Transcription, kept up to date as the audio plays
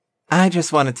I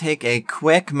just want to take a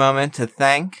quick moment to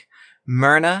thank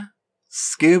Myrna,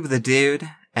 Scoob the Dude,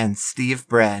 and Steve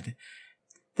Bread.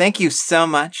 Thank you so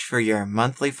much for your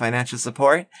monthly financial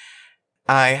support.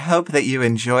 I hope that you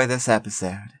enjoy this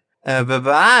episode.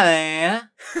 Bye-bye.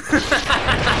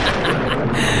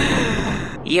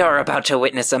 You're about to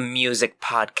witness a music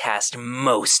podcast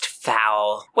most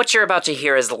foul. What you're about to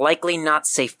hear is likely not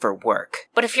safe for work,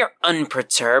 but if you're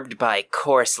unperturbed by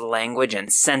coarse language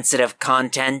and sensitive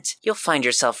content, you'll find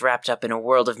yourself wrapped up in a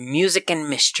world of music and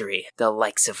mystery, the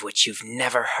likes of which you've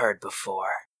never heard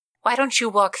before. Why don't you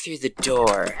walk through the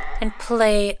door and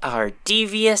play our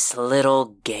devious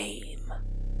little game?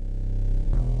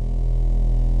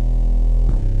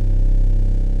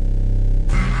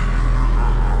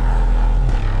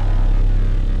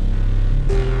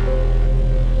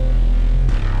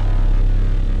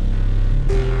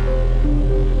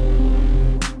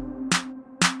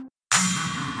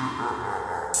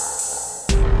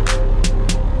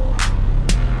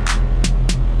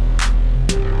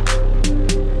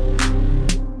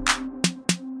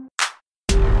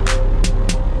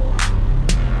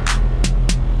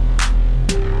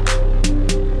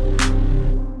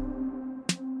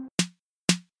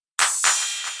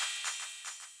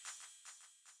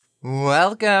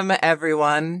 Welcome,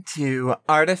 everyone, to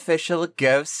Artificial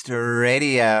Ghost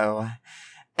Radio.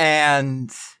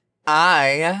 And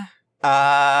I'm sorry,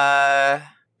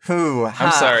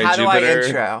 how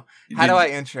Jupiter. How do I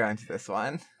intro into this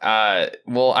one?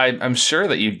 Well, I'm sure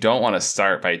that you don't want to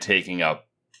start by taking a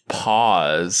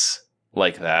pause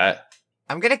like that.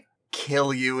 I'm gonna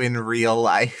kill you in real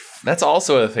life. That's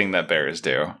also a thing that bears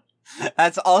do.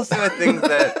 That's also a thing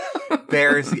that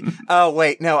bears... Oh,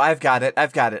 wait, no, I've got it.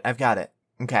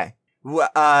 Okay.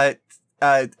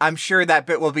 I'm sure that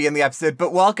bit will be in the episode,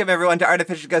 but welcome everyone to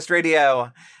Artificial Ghost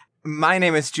Radio. My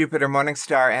name is Jupiter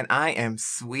Morningstar, and I am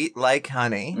sweet like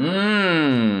honey.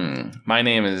 My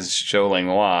name is Joe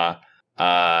Langlois,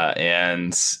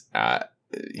 and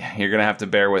you're gonna have to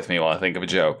bear with me while I think of a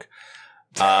joke.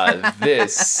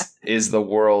 This is the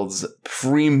world's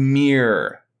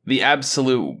premier, the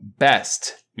absolute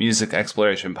best music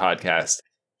exploration podcast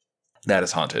that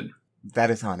is haunted.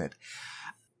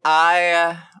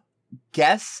 I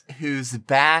guess who's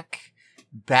back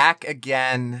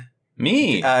again?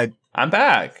 Me. I'm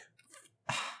back.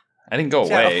 I didn't go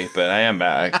away, but I am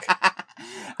back.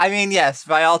 I mean, yes,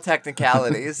 by all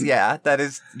technicalities, yeah, that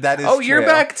is Oh, true. You're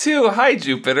back too. Hi,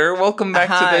 Jupiter. Welcome back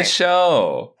to the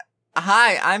show.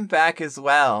 Hi, I'm back as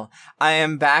well. I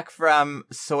am back from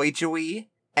Soijui.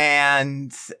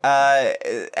 And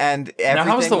everything. Now,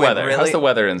 how's the weather? Really... How's the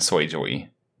weather in Soijui?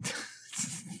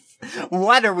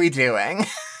 What are we doing?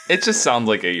 It just sounds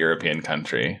like a European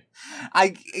country.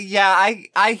 I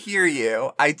hear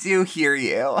you. I do hear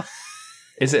you.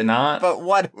 Is it not? But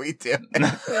what are we doing?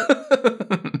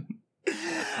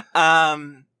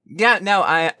 Yeah, no,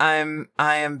 I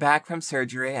am back from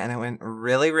surgery and it went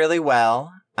really, really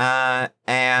well.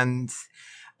 And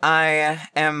I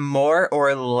am more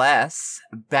or less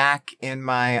back in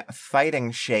my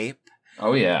fighting shape.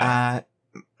 Oh yeah.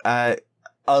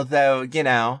 Although, you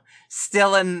know,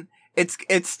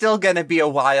 it's still gonna be a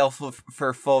while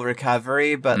for full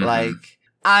recovery, but like,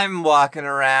 I'm walking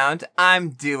around,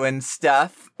 I'm doing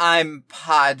stuff, I'm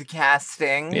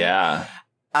podcasting. Yeah.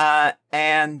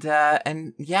 And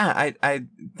yeah, I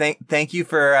thank you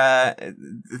for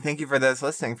those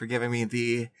listening for giving me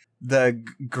the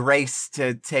grace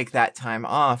to take that time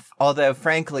off. Although,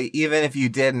 frankly, even if you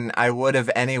didn't, I would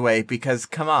have anyway, because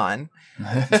come on,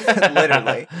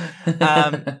 literally.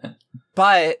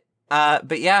 But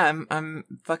yeah,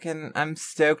 I'm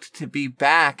stoked to be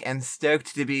back and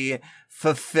stoked to be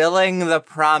fulfilling the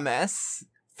promise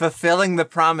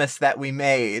that we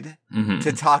made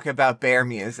to talk about bear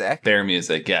music. Bear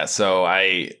music, yeah. So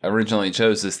I originally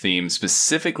chose this theme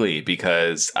specifically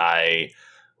because I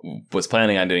was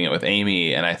planning on doing it with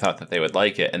Amy, and I thought that they would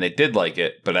like it, and they did like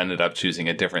it, but ended up choosing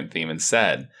a different theme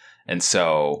instead. And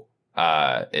so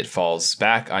it falls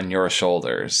back on your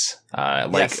shoulders.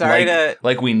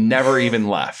 Like we never even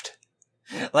left.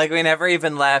 Like we never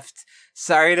even left.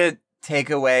 Sorry to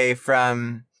take away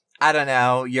from, I don't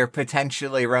know, your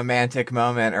potentially romantic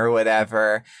moment or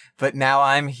whatever, but now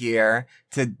I'm here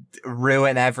to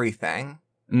ruin everything.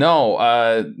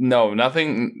 No,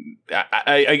 nothing.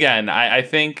 I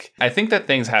think that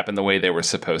things happened the way they were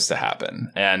supposed to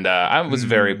happen, and I was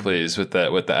very pleased with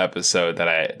the episode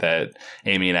that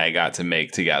Amy and I got to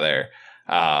make together.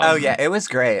 Oh yeah, it was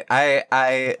great.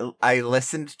 I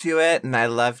listened to it and I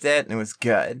loved it, and it was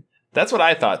good. That's what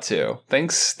I thought too.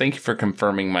 Thank you for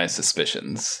confirming my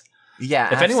suspicions.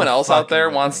 Yeah. If anyone else out there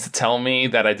abso-fucking-lutely. wants to tell me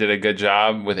that I did a good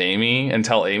job with Amy and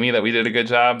tell Amy that we did a good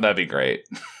job, that'd be great.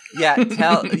 Yeah,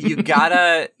 you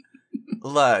gotta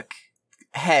look.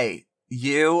 Hey,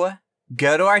 you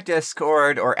go to our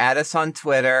Discord or add us on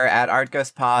Twitter at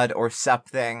ArtGhostPod or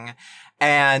something,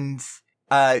 and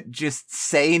just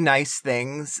say nice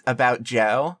things about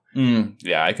Joe.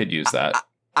 Yeah, I could use that.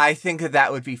 I think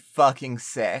that would be fucking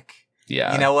sick.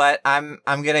 Yeah. You know what? I'm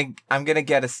gonna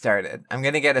get us started. I'm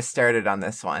gonna get us started on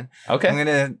this one. Okay. I'm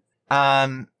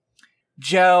gonna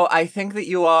Joe, I think that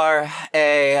you are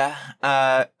a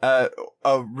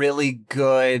really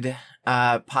good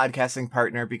podcasting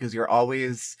partner because you're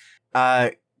always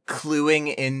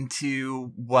cluing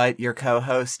into what your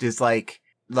co-host is like.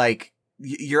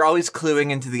 You're always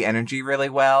cluing into the energy really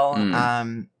well.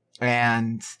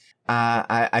 And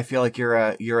I feel like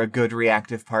you're a good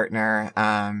reactive partner.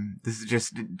 This is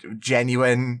just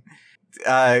genuine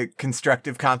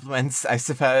constructive compliments, I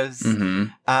suppose.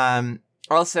 Mm-hmm.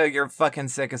 Also, you're fucking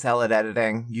sick as hell at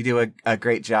editing. You do a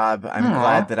great job. I'm Aww.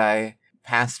 glad that I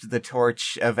passed the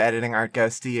torch of editing Art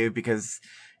Ghost to you because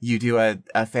you do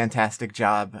a fantastic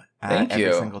job Thank every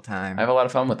you. single time. I have a lot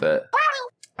of fun with it.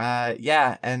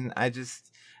 Yeah, and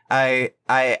I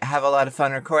have a lot of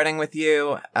fun recording with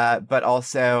you, but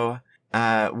also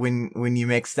when you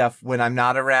make stuff when I'm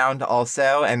not around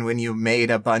also, and when you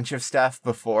made a bunch of stuff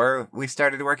before we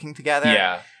started working together.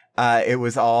 Yeah. It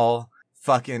was all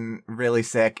fucking really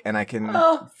sick, and I can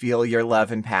feel your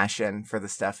love and passion for the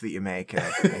stuff that you make, and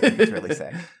I think it's really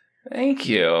sick. Thank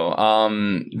you.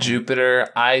 Jupiter,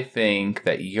 I think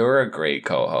that you're a great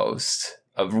co-host,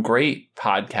 a great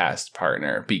podcast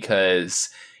partner,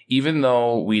 because even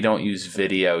though we don't use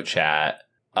video chat,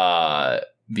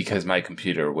 because my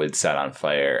computer would set on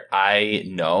fire, I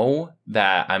know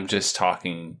that I'm just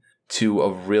talking to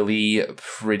a really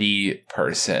pretty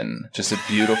person, just a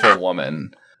beautiful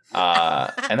woman.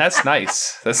 And that's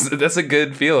nice. That's a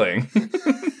good feeling.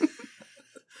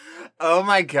 Oh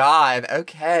my god.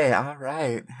 Okay. All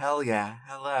right. Hell yeah.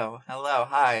 Hello.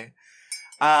 Hi.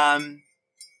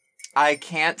 I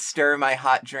can't stir my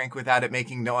hot drink without it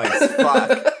making noise.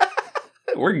 Fuck.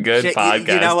 We're good Shit,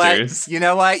 podcasters. You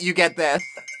know what? You get this.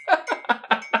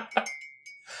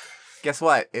 Guess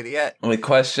what, idiot? The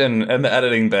question in the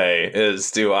editing bay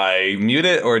is, do I mute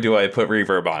it or do I put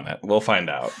reverb on it? We'll find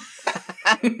out.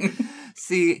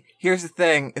 See, here's the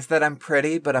thing, is that I'm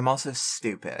pretty, but I'm also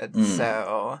stupid,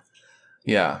 so...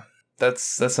 Yeah, that's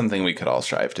something we could all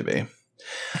strive to be.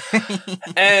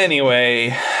 Anyway,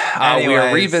 we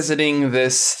are revisiting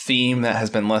this theme that has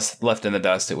been left in the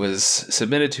dust. It was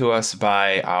submitted to us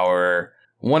by our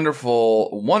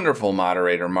wonderful, wonderful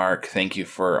moderator, Mark. Thank you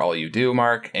for all you do,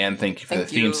 Mark. And thank you for the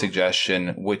theme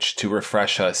suggestion, which, to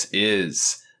refresh us,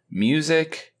 is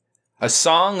music. A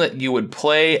song that you would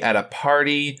play at a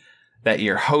party that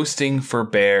you're hosting for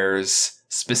bears.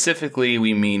 Specifically,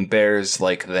 we mean bears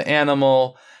like the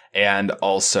animal, and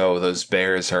also those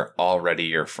bears are already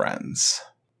your friends.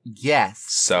 Yes.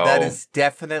 So that is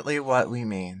definitely what we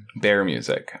mean. Bear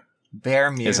music.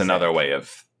 Bear music is another way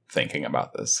of thinking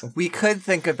about this. We could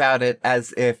think about it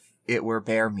as if it were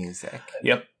bear music.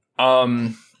 Yep.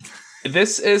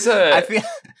 This is a... I feel...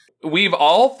 We've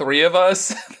all three of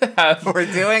us have...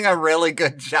 We're doing a really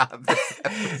good job.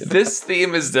 This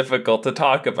theme is difficult to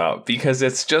talk about because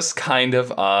it's just kind of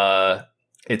a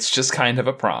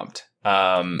prompt.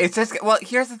 It's just, well,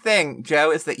 here's the thing,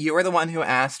 Joe, is that you were the one who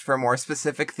asked for more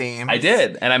specific themes. I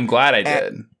did, and I'm glad I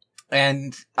did.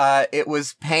 And it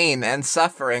was pain and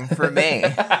suffering for me.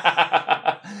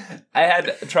 I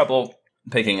had trouble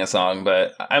picking a song,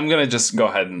 but I'm going to just go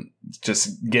ahead and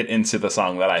just get into the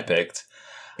song that I picked.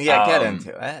 Yeah, get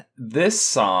into it. This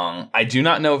song, I do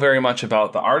not know very much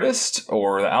about the artist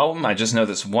or the album. I just know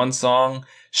this one song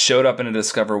showed up in a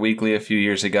Discover Weekly a few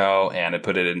years ago, and I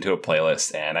put it into a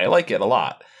playlist, and I like it a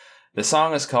lot. The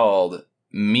song is called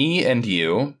Me and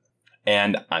You,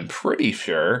 and I'm pretty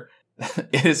sure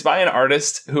it is by an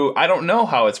artist who I don't know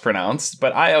how it's pronounced,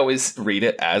 but I always read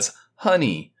it as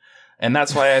Honey. And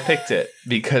that's why I picked it,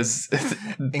 because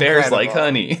bears like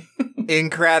honey.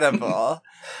 Incredible.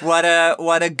 What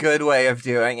a good way of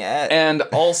doing it. And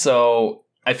also,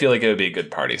 I feel like it would be a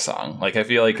good party song. Like, I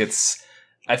feel like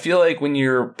when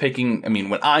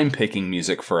when I'm picking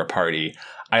music for a party,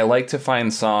 I like to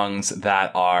find songs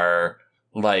that are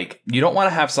like, you don't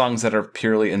want to have songs that are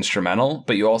purely instrumental,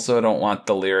 but you also don't want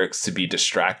the lyrics to be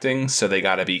distracting. So they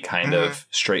got to be kind of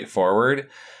straightforward.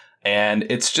 And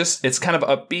it's kind of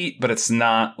upbeat, but it's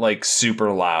not like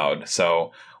super loud.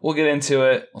 So we'll get into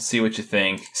it. We'll see what you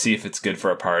think. See if it's good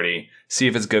for a party. See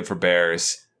if it's good for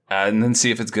bears. And then see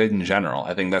if it's good in general.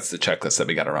 I think that's the checklist that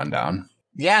we got to run down.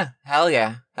 Yeah, hell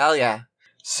yeah. Hell yeah.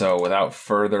 So without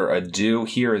further ado,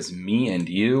 here is Me and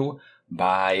You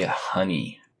by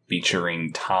Honey,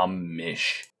 featuring Tom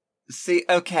Misch. See,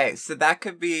 okay, so that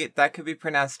could be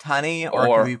pronounced honey, or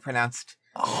it could be pronounced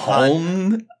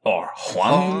Hon or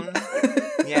Huang.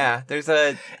 Yeah,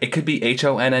 It could be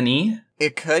HONNE.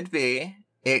 It could be.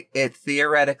 It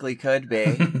theoretically could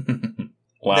be.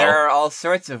 Well, there are all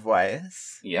sorts of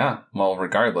ways. Yeah. Well,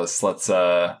 regardless, let's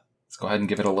go ahead and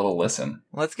give it a little listen.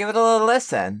 Let's give it a little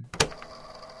listen.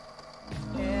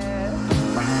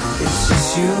 It's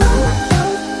just you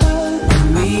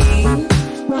and me,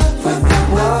 with the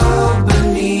world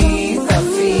beneath our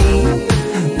feet.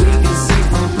 We can see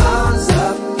from miles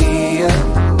up here.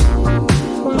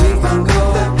 We can go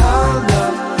all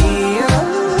up here.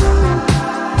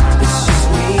 It's just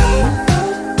me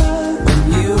and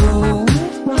you,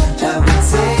 and we're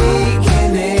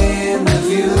taking in the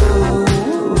view.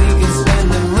 We can spend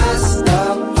the rest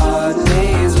of our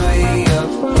days way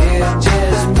up here.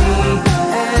 Just me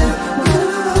and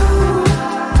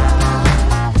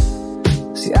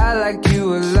you. See, I like you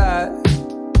a lot.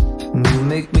 You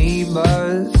make me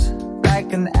buzz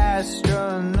like an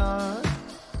astronaut.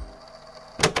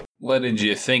 What did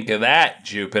you think of that,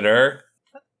 Jupiter?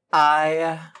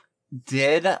 I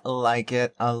did like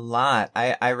it a lot.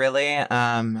 I really,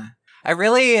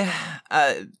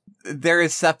 there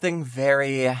is something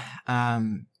very,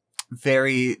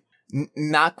 very,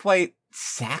 not quite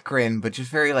saccharine, but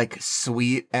just very, like,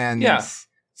 sweet and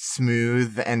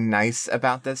smooth and nice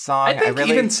about this song. I think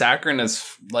even saccharine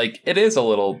is, like, it is a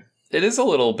little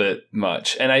bit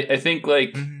much. And I think,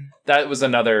 like, that was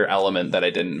another element that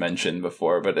I didn't mention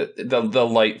before, but the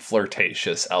light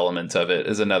flirtatious element of it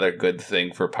is another good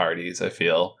thing for parties, I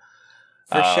feel.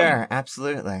 For sure,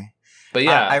 absolutely. But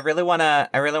yeah, I really want to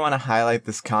highlight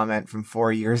this comment from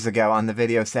 4 years ago on the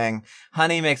video saying,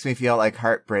 "Honey makes me feel like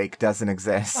heartbreak doesn't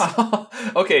exist."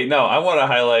 Okay, no, I want to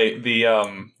highlight the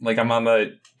like I'm on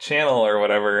the channel or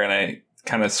whatever, and I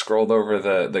kind of scrolled over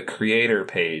the creator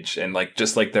page, and like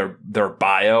just like their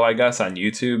bio, I guess, on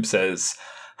YouTube says,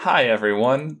 "Hi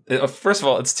everyone." First of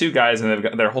all, it's two guys and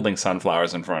they're holding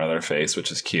sunflowers in front of their face, which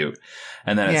is cute.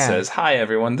 And then it says, "Hi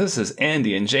everyone, this is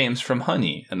Andy and James from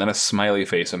Honey." And then a smiley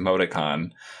face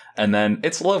emoticon. And then,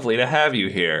 "It's lovely to have you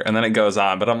here." And then it goes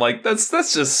on, but I'm like, that's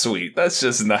just sweet. That's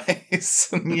just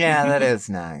nice. Yeah, that is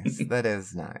nice. That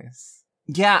is nice.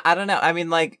 Yeah, I don't know. I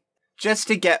mean, like, just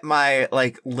to get my,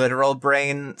 like, literal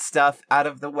brain stuff out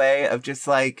of the way of just,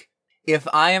 like, if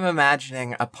I am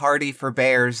imagining a party for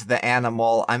bears, the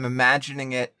animal, I'm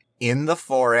imagining it in the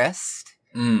forest.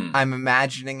 I'm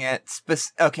imagining it,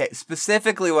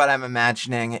 specifically what I'm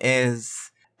imagining is,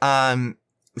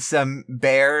 some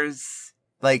bears,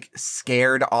 like,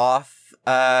 scared off,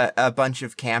 a bunch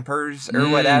of campers or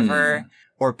whatever,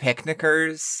 or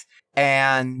picnickers,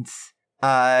 and,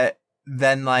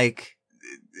 then, like,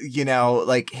 you know,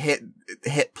 like,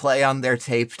 hit play on their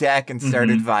tape deck and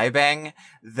started vibing.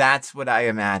 That's what I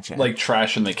imagine. Like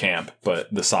trashing the camp,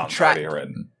 but the song's already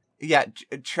written. Yeah,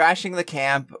 trashing the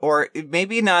camp, or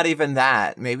maybe not even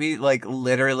that. Maybe, like,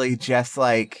 literally just,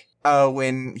 like, oh,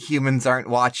 when humans aren't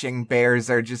watching, bears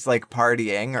are just, like,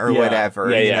 partying or whatever,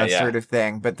 sort of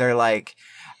thing. But they're like,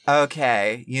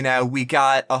 okay, you know, we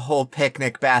got a whole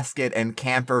picnic basket and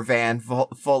camper van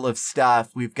full of stuff.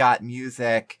 We've got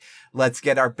music. Let's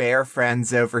get our bear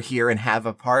friends over here and have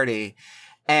a party.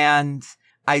 And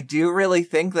I do really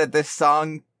think that this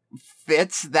song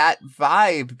fits that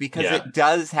vibe because it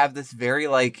does have this very,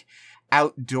 like,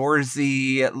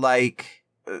 outdoorsy, like,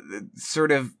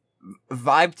 sort of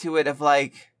vibe to it of,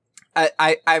 like,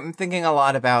 I'm thinking a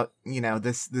lot about, you know,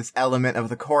 this element of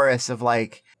the chorus of,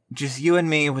 like, just you and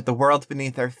me with the world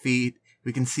beneath our feet.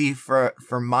 We can see for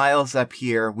miles up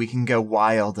here. We can go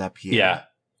wild up here. Yeah.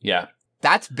 Yeah.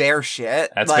 That's bear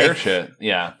shit. That's bear shit.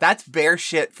 Yeah. That's bear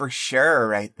shit for sure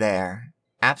right there.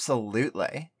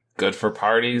 Absolutely. Good for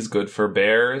parties, good for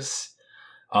bears.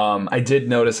 I did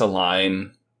notice a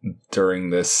line during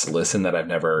this listen that I've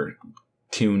never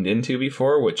tuned into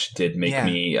before, which did make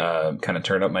me kind of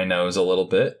turn up my nose a little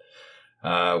bit,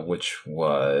 which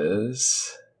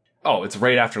was... Oh, it's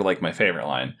right after, like, my favorite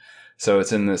line. So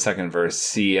it's in the second verse.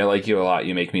 "See, I like you a lot.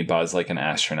 You make me buzz like an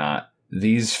astronaut.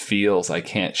 These feels I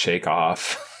can't shake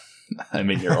off.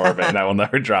 I'm in your orbit and I will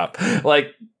never drop."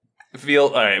 Like,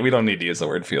 all right, we don't need to use the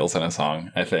word feels in a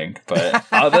song, I think. But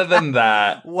other than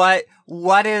that... What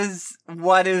is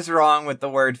wrong with the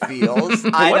word feels?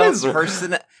 I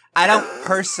don't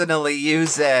personally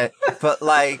use it, but,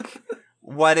 like...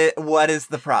 What is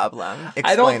the problem?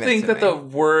 I don't think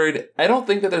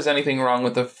that there's anything wrong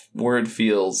with the word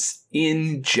feels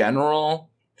in general,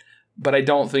 but I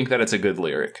don't think that it's a good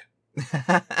lyric.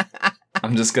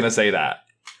 I'm just going to say that.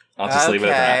 I'll just leave it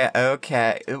at that.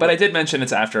 Okay. But I did mention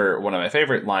it's after one of my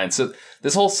favorite lines. So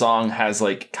this whole song has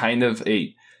like kind of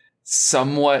a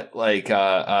somewhat like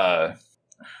a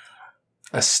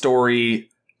story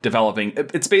developing.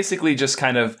 It's basically just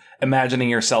kind of imagining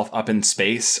yourself up in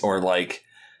space, or like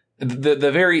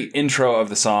the very intro of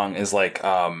the song is like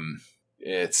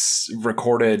it's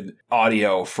recorded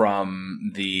audio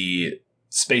from the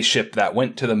spaceship that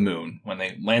went to the moon when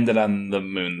they landed on the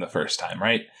moon the first time,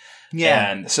 right?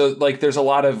 Yeah. And so like there's a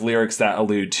lot of lyrics that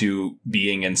allude to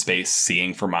being in space,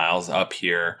 seeing for miles up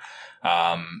here,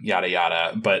 yada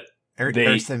yada. But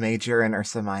Ursa Major and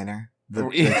Ursa Minor.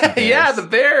 Yeah, the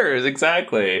bears,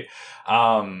 exactly.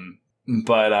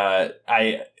 But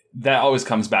that always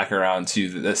comes back around to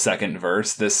the second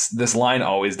verse. This line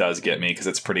always does get me because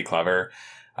it's pretty clever.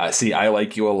 See, I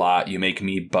like you a lot. You make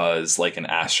me buzz like an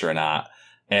astronaut.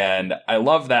 And I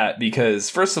love that because,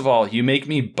 first of all, you make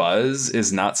me buzz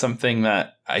is not something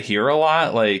that I hear a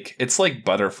lot. Like, it's like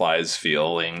butterflies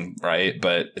feeling, right?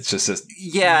 But it's just a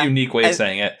unique way of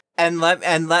saying it. And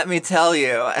let me tell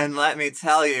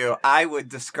you, I would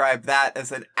describe that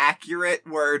as an accurate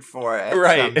word for it.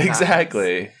 Right, sometimes.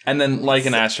 Exactly. And then like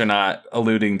an astronaut,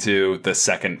 alluding to the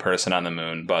second person on the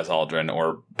moon, Buzz Aldrin,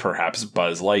 or perhaps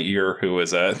Buzz Lightyear, who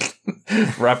is a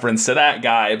reference to that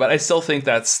guy. But I still think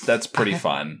that's pretty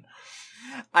fun.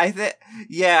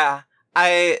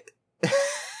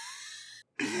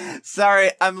 Sorry,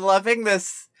 I'm loving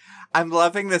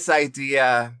this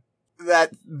idea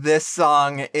that this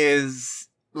song is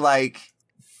like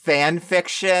fan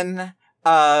fiction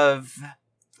of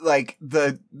like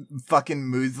the fucking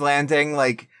moon landing,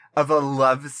 like of a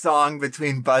love song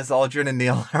between Buzz Aldrin and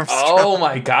Neil Armstrong. Oh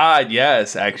my god,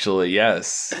 yes, actually,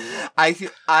 yes.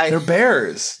 They're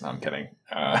bears. No, I'm kidding.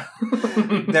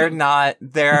 They're not.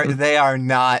 They are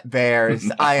not bears.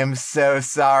 No. I am so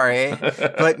sorry,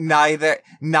 but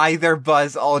neither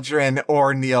Buzz Aldrin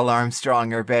or Neil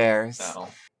Armstrong are bears. No.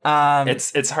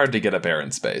 It's hard to get a bear in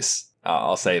space.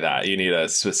 I'll say that. You need a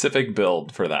specific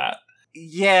build for that.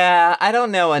 Yeah, I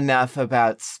don't know enough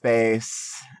about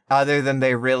space, other than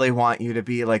they really want you to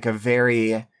be like a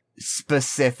very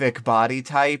specific body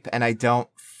type, and I don't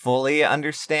fully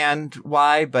understand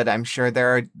why, but I'm sure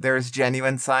there's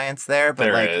genuine science there. But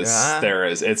there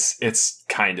is. It's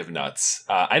kind of nuts.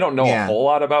 I don't know a whole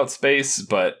lot about space,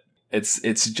 but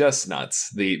it's just nuts.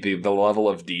 The level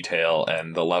of detail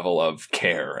and the level of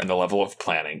care and the level of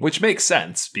planning, which makes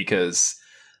sense because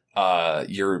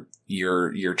you're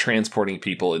transporting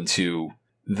people into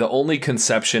the only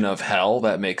conception of hell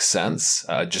that makes sense,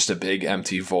 just a big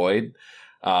empty void,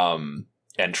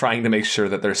 and trying to make sure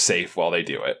that they're safe while they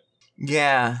do it.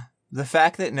 Yeah. The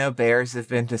fact that no bears have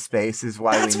been to space is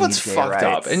why that's what's fucked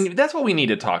up. And that's what we need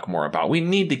to talk more about. We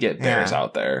need to get bears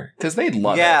out there because they'd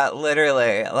love it. Yeah,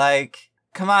 literally. Like,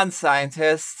 come on,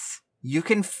 scientists. You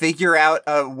can figure out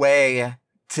a way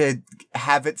to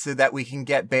have it so that we can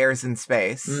get bears in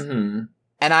space. Mm-hmm.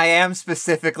 And I am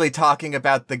specifically talking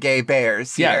about the gay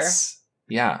bears here. Yes.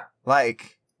 Yeah.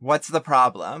 Like, what's the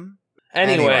problem?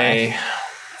 Anyway,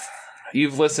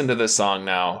 you've listened to this song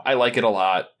now. I like it a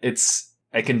lot.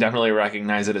 I can definitely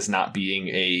recognize it as not being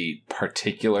a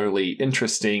particularly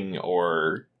interesting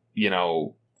or,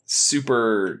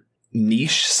 super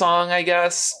niche song, I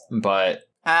guess, but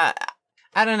I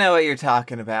don't know what you're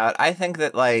talking about. I think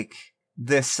that, like,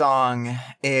 this song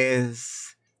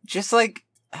is just, like,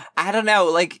 I don't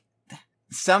know, like,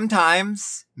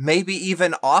 sometimes, maybe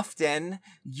even often,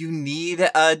 you need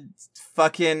a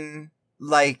fucking,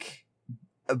 like,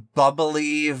 a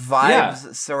bubbly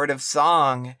vibes sort of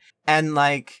song. And,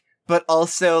 like, but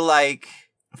also, like,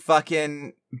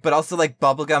 bubblegum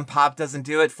pop doesn't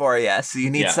do it for you. So you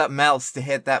need something else to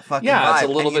hit that fucking vibe. It's a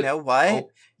little bit. You know what?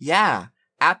 Oh. Yeah.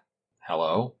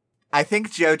 Hello? I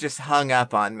think Joe just hung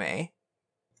up on me.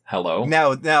 Hello?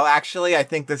 No, actually, I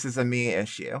think this is a me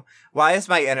issue. Why is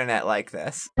my internet like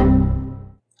this?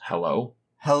 Hello?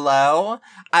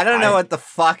 I don't know what the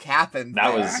fuck happened That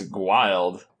there. was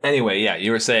wild. Anyway, yeah,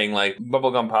 you were saying, like,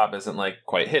 bubblegum pop isn't, like,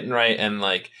 quite hitting right, and,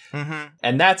 like,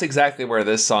 and that's exactly where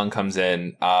this song comes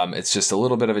in. It's just a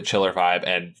little bit of a chiller vibe,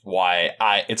 and why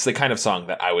it's the kind of song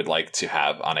that I would like to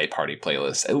have on a party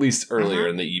playlist, at least earlier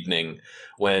in the evening,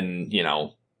 when,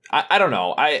 I don't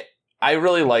know, I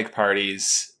really like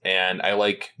parties, and I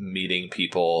like meeting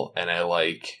people, and I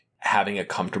like having a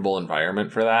comfortable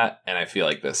environment for that, and I feel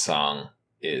like this song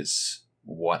is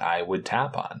what I would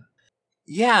tap on.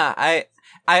 Yeah,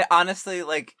 I honestly,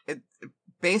 like,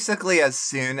 basically as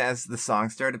soon as the song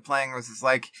started playing, I was just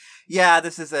like, yeah,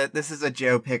 this is a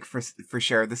Joe pick for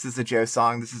sure. This is a Joe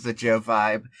song. This is a Joe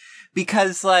vibe.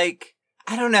 Because, like,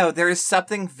 I don't know, there is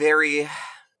something very...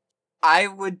 I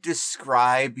would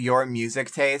describe your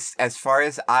music taste, as far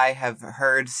as I have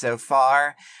heard so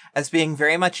far, as being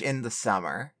very much in the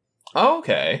summer. Oh,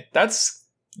 okay. That's...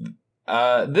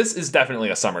 this is definitely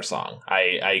a summer song.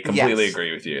 I completely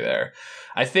agree with you there.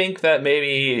 I think that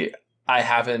maybe I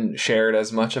haven't shared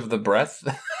as much of the breadth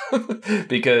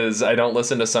because I don't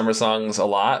listen to summer songs a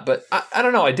lot, but I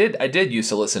don't know. I did used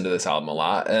to listen to this album a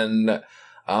lot, and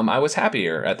I was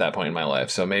happier at that point in my life,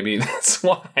 so maybe that's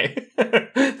why.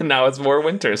 Now it's more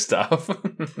winter stuff.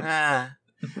 I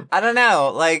don't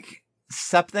know. Like,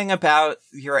 something about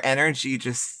your energy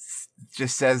just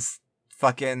says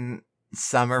fucking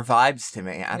summer vibes to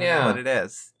me. I don't know what it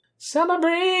is. Summer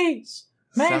breeze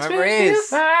makes Summer me breeze.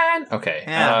 feel fine. Okay.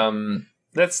 Yeah.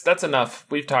 That's enough.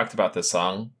 We've talked about this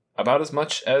song about as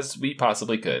much as we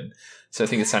possibly could. So I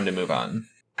think it's time to move on.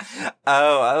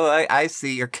 I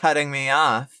see. You're cutting me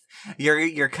off.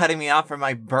 You're cutting me off from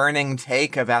my burning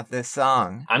take about this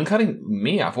song. I'm cutting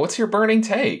me off. What's your burning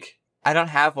take? I don't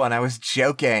have one. I was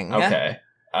joking. Okay.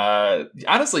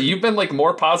 Honestly, you've been like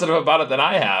more positive about it than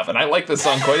I have, and I like this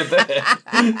song quite a bit.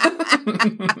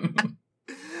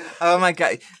 Oh my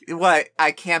god! What?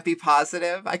 I can't be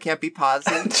positive. I can't be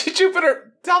positive.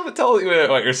 Jupiter, tell me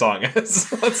what your song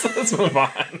is. Let's move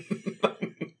on.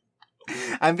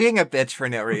 I'm being a bitch for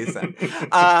no reason.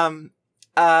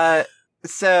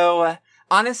 So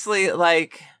honestly,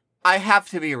 like, I have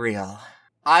to be real.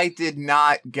 I did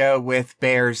not go with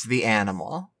Bears the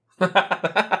Animal.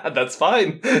 That's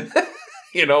fine.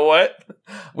 You know what?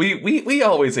 We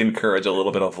always encourage a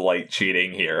little bit of light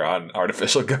cheating here on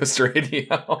Artificial Ghost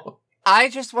Radio. I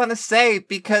just want to say,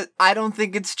 because I don't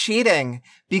think it's cheating,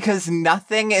 because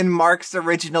nothing in Mark's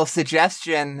original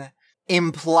suggestion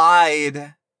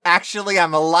implied, actually,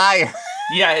 I'm a liar.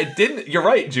 Yeah, it didn't. You're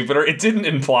right, Jupiter. It didn't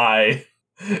imply.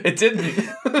 It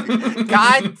didn't.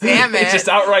 God damn it. It just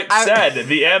outright said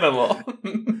the animal.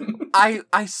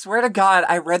 I swear to God,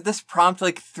 I read this prompt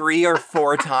like 3 or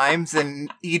 4 times,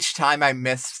 and each time I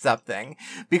missed something.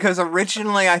 Because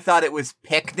originally I thought it was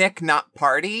picnic, not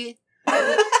party.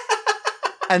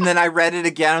 And then I read it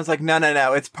again, I was like,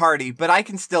 no, it's party. But I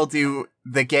can still do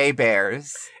the gay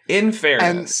bears. In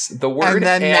fairness, the word and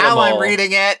then animal... now I'm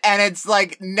reading it, and it's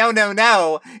like,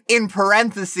 no, in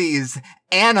parentheses,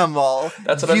 animal.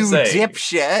 That's what I'm saying. You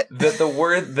dipshit. The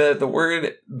word bear,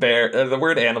 the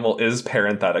word animal is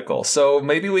parenthetical, so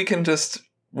maybe we can just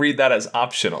read that as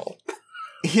optional.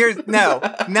 No.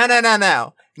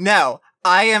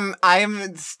 I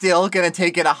am still gonna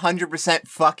take it 100%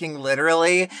 fucking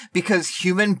literally, because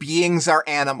human beings are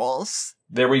animals.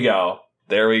 There we go.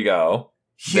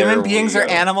 Human beings are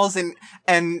animals,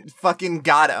 and fucking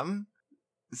got 'em.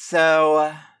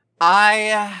 So,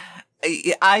 I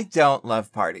don't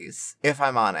love parties, if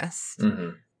I'm honest. Mm-hmm.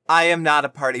 I am not a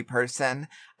party person.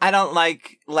 I don't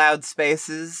like loud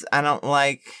spaces. I don't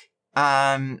like,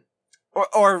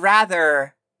 or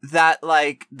rather, that,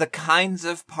 like, the kinds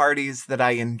of parties that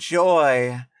I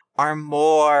enjoy are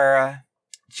more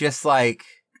just, like,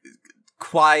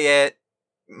 quiet,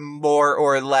 more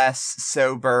or less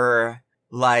sober,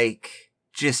 like,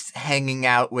 just hanging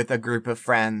out with a group of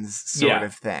friends sort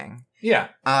of thing. Yeah.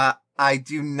 I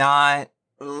do not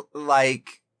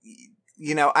like,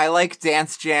 I like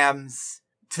dance jams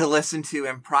to listen to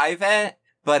in private,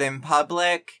 but in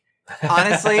public,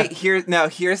 honestly, here's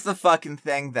the fucking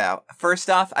thing though. First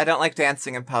off, I don't like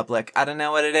dancing in public. I don't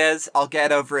know what it is. I'll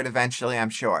get over it eventually, I'm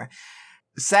sure.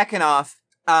 Second off,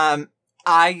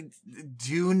 I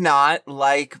do not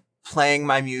like playing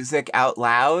my music out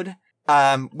loud,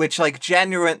 which, like,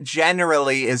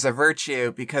 generally is a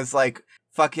virtue, because, like,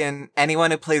 fucking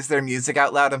anyone who plays their music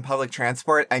out loud in public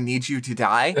transport, I need you to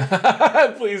die.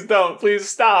 Please don't. Please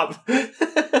stop.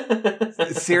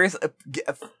 Seriously,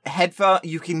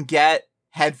 you can get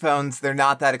headphones. They're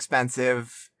not that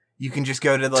expensive. You can just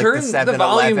go to, like, turn the 7-Eleven. Turn the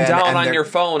volume down on your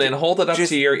phone and hold it up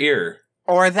to your ear.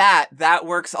 Or that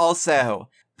works also.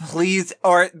 Please,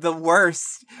 or the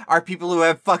worst are people who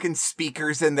have fucking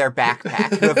speakers in their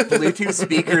backpack, who have Bluetooth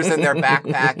speakers in their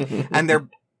backpack, and they're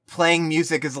playing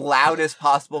music as loud as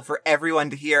possible for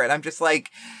everyone to hear. And I'm just like,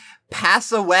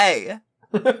 pass away.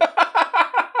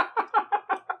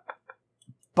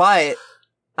 But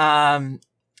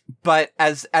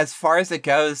as far as it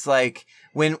goes, like,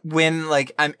 when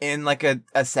like I'm in like a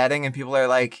setting and people are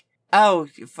like, oh,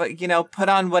 put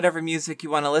on whatever music you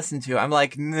want to listen to, I'm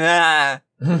like, nah.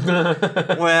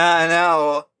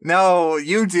 Well, no,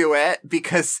 you do it,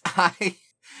 because I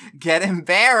get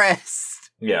embarrassed.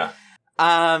 Yeah.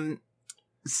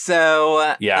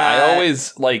 So Yeah, I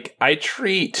always I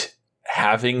treat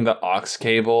having the aux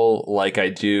cable like I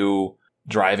do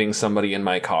driving somebody in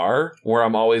my car, where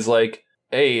I'm always like,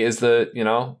 hey, is the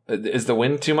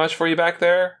wind too much for you back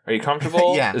there? Are you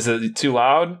comfortable? Yeah. Is it too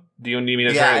loud? Do you need me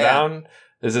to turn it down?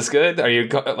 Is this good? Are you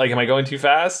am I going too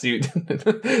fast? I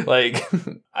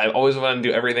always want to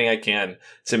do everything I can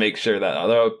to make sure that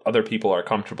other people are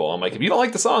comfortable. I'm like, if you don't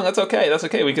like the song, that's okay. That's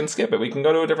okay. We can skip it. We can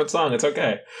go to a different song. It's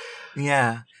okay.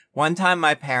 Yeah. One time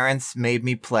my parents made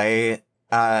me play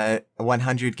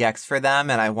 100 gecs for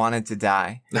them, and I wanted to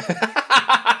die.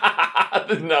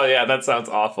 No, yeah, that sounds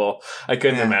awful. I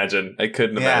couldn't imagine.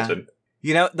 Imagine.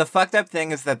 You know, the fucked up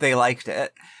thing is that they liked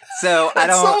it. So I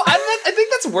think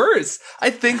that's worse.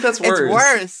 It's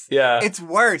worse. Yeah. It's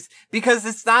worse because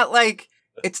it's not like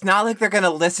they're going to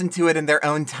listen to it in their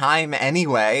own time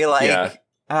anyway.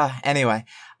 Anyway.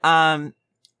 But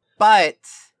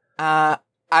I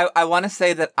want to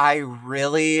say that I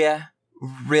really,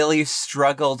 really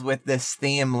struggled with this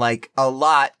theme a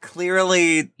lot.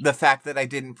 Clearly, the fact that I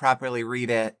didn't properly read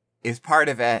it is part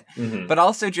of it, but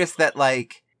also just that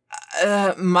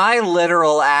my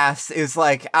literal ass is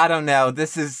I don't know.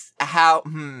 This is how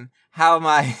am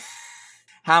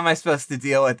I supposed to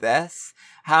deal with this?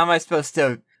 How am I supposed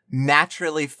to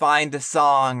naturally find a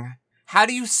song? How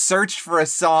do you search for a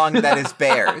song that is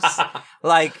bears?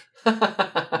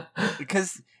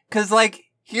 Because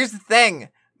here's the thing.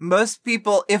 Most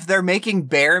people, if they're making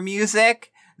bear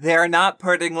music, they're not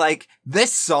putting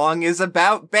this song is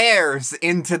about bears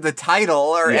into the title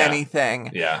or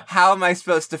anything. Yeah. How am I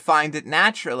supposed to find it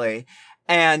naturally?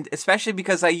 And especially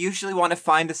because I usually want to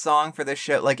find a song for this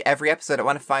show, every episode, I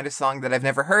want to find a song that I've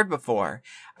never heard before.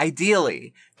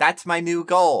 Ideally, that's my new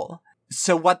goal.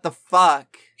 So what the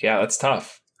fuck? Yeah, that's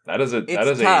tough. That is a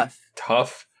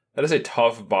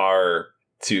tough bar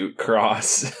to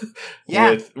cross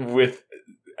with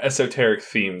esoteric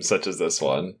themes such as this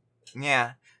one.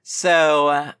 Yeah.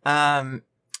 So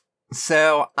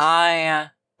I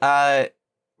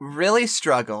really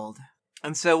struggled.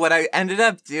 And so what I ended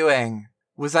up doing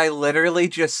was I literally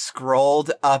just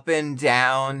scrolled up and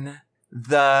down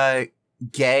the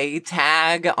gay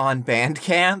tag on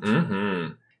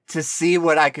Bandcamp to see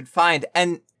what I could find.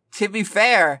 And to be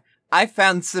fair, I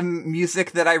found some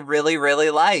music that I really, really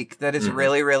like that is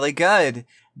really, really good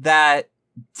that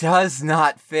does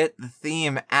not fit the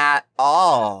theme at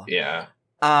all. Yeah.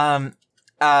 I'll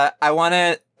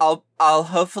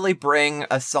hopefully bring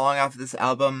a song off this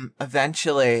album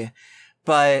eventually,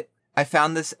 but I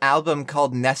found this album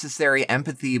called Necessary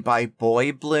Empathy by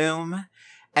Boy Bloom,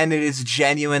 and it is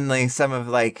genuinely some of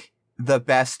the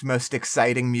best, most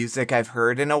exciting music I've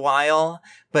heard in a while,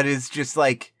 but it's just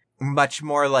much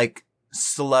more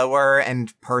slower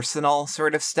and personal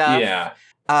sort of stuff. Yeah.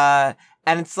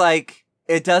 And it's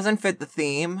it doesn't fit the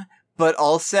theme, but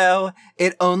also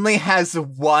it only has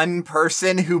one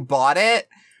person who bought it.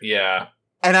 Yeah.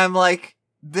 And I'm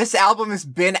this album has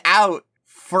been out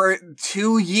for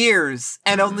 2 years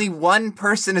and only one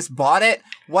person has bought it.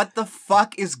 What the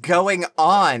fuck is going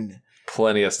on?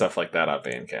 Plenty of stuff like that on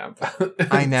Bandcamp.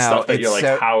 I know. Stuff that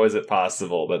you're how is it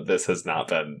possible that this has not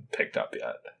been picked up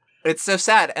yet? It's so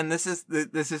sad, and this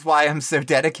is why I'm so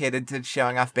dedicated to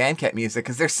showing off Bandcamp music,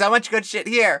 because there's so much good shit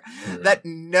here that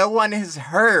no one has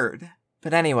heard.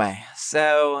 But anyway,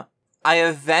 so I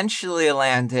eventually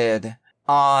landed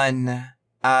on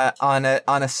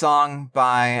a song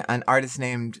by an artist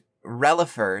named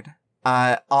Relaford,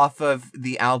 off of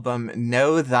the album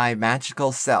Know Thy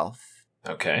Magical Self.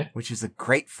 Okay. Which is a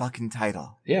great fucking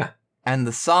title. Yeah. And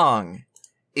the song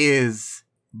is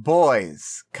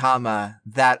Boys,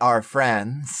 that are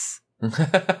friends.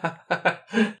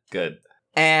 Good.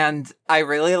 And I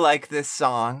really like this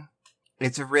song.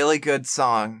 It's a really good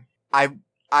song. I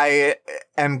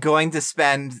am going to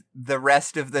spend the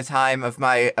rest of the time of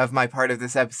my part of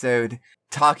this episode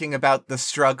talking about the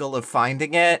struggle of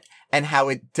finding it and how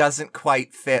it doesn't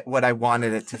quite fit what I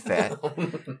wanted it to fit.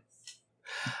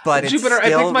 But Jupiter, I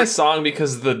picked my song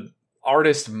because the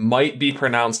artist might be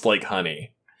pronounced like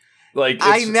honey.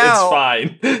 I know. It's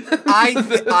fine.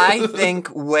 I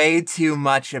think way too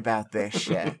much about this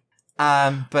shit.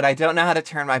 But I don't know how to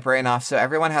turn my brain off, so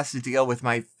everyone has to deal with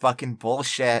my fucking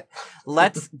bullshit.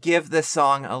 Let's give this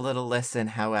song a little listen,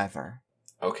 however.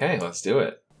 Okay, let's do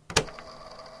it.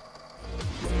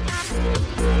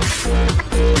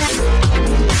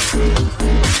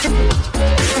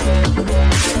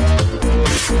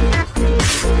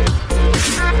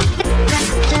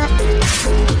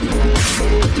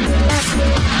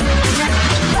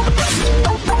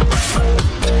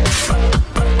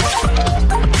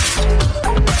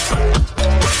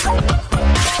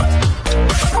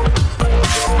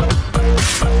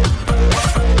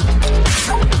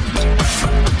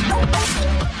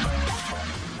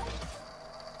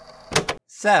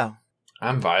 So.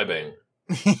 I'm vibing.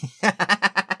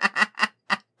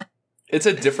 It's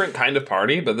a different kind of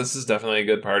party, but this is definitely a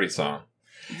good party song.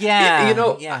 Yeah. You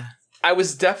know, yeah. I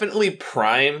was definitely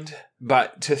primed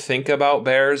to think about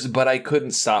bears, but I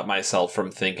couldn't stop myself from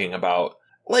thinking about,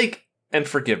 like, and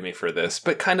forgive me for this,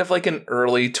 but kind of like an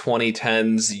early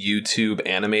 2010s YouTube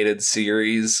animated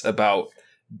series about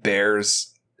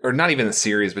bears, or not even a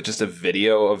series, but just a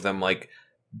video of them, like,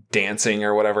 dancing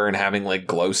or whatever and having, like,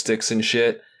 glow sticks and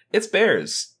shit. It's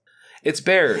bears. It's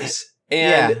bears.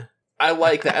 And Yeah. I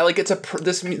like that. I like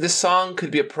this song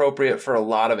could be appropriate for a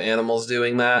lot of animals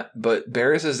doing that, but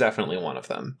bears is definitely one of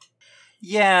them.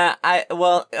 Yeah,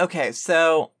 okay,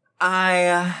 so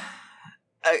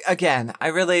again, I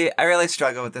really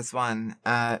struggle with this one,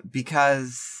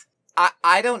 because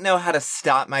I don't know how to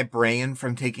stop my brain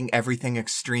from taking everything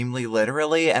extremely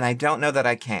literally, and I don't know that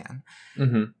I can.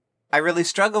 Mm-hmm. I really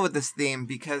struggle with this theme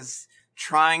because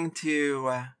trying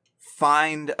to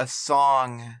find a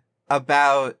song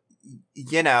about,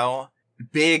 you know,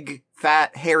 big,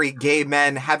 fat, hairy gay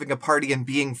men having a party and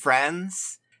being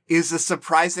friends is a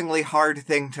surprisingly hard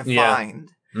thing to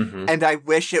find. Mm-hmm. And I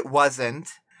wish it wasn't.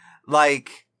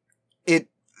 Like,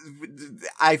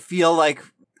 I feel like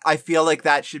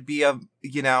that should be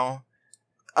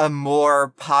a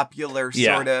more popular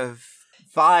sort of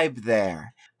vibe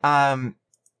there. And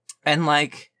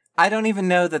like, I don't even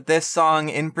know that this song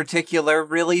in particular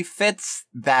really fits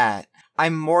that. I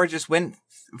more just went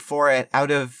for it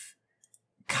out of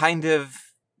kind of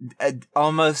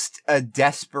almost a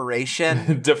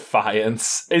desperation.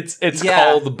 Defiance. It's Yeah.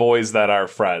 called Boys That Are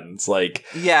Friends. Like,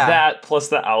 Yeah. that plus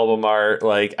the album art.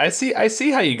 Like, I see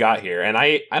how you got here, and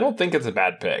I don't think it's a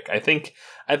bad pick. I think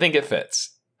it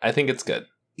fits. I think it's good.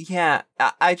 Yeah,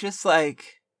 I just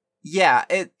like, yeah,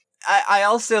 I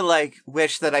also like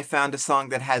wish that I found a song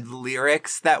that had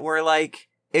lyrics that were like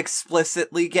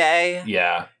explicitly gay.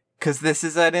 Yeah. Cause this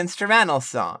is an instrumental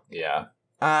song. Yeah.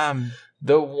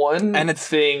 The one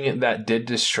thing that did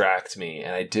distract me,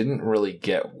 and I didn't really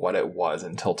get what it was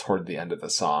until toward the end of the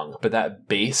song, but that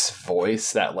bass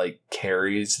voice that like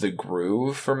carries the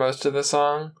groove for most of the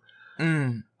song,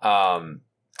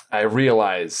 I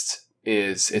realized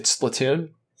it's Splatoon.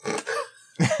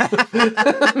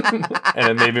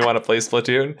 And it made me want to play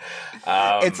Splatoon.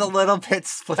 It's a little bit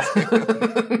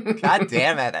Splatoon. God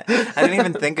damn it. I didn't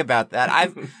even think about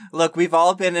that. We've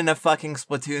all been in a fucking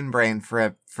Splatoon brain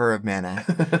for a minute.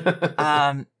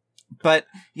 But,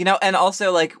 you know, and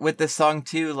also like with this song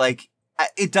too, like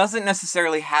it doesn't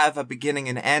necessarily have a beginning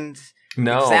and end.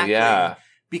 No, exactly, yeah.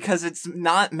 Because it's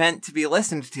not meant to be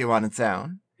listened to on its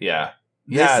own. Yeah.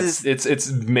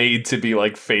 It's made to be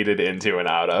like faded into and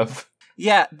out of.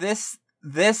 Yeah, this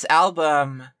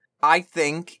album, I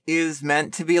think, is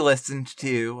meant to be listened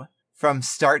to from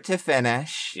start to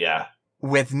finish. Yeah.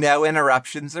 With no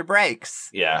interruptions or breaks.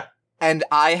 Yeah. And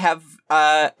I have,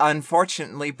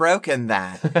 unfortunately broken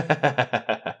that.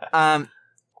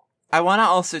 I want to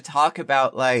also talk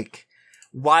about, like,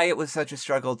 why it was such a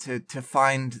struggle to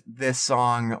find this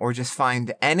song or just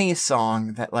find any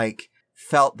song that, like,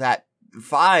 felt that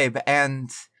vibe.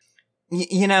 And,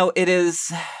 you know, it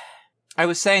is... I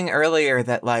was saying earlier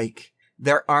that, like,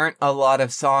 there aren't a lot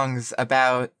of songs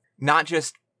about not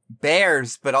just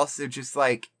bears, but also just,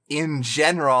 like, in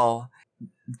general,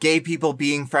 gay people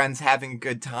being friends, having a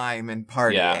good time and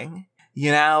partying,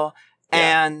 you know?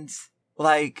 Yeah. And,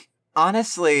 like,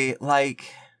 honestly,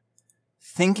 like,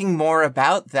 thinking more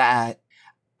about that.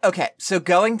 Okay, so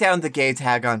going down the gay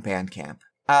tag on Bandcamp,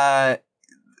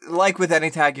 like with any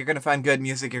tag, you're going to find good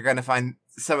music. You're going to find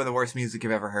some of the worst music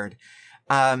you've ever heard.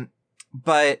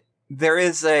 But there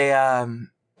is a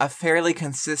fairly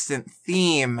consistent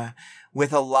theme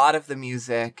with a lot of the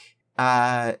music,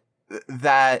 that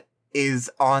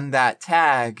is on that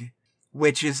tag,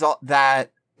 which is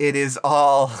that it is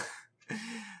all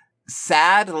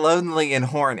sad, lonely, and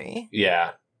horny.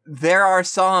 Yeah. There are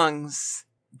songs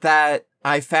that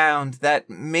I found that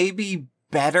maybe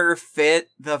better fit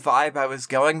the vibe I was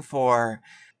going for,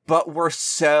 but were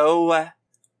so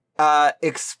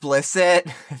explicit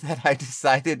that I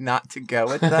decided not to go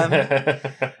with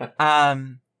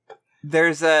them.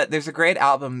 There's a great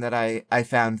album that I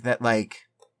found that like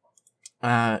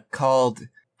called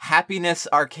Happiness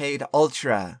Arcade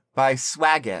Ultra by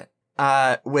Swagit,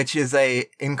 which is a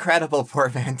incredible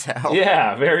portmanteau.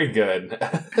 Yeah, very good.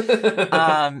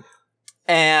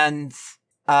 And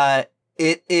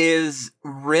it is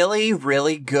really,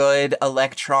 really good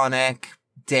electronic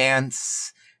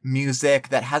dance music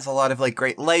that has a lot of like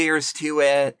great layers to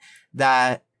it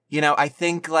that, you know, I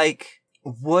think like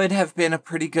would have been a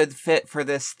pretty good fit for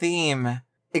this theme,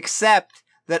 except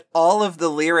that all of the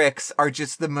lyrics are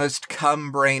just the most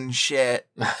cum brain shit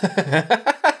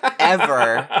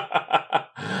ever.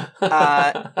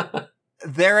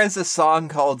 There is a song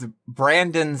called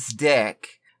Brandon's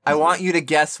Dick. I want you to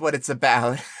guess what it's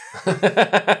about.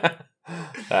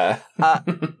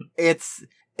 It's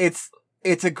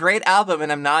a great album,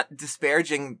 and I'm not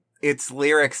disparaging its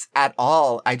lyrics at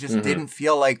all. I just didn't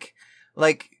feel like,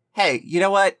 hey, you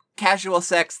know what? Casual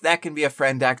sex, that can be a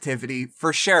friend activity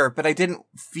for sure, but I didn't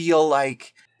feel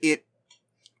like it.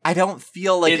 I don't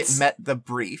feel like it met the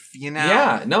brief, you know?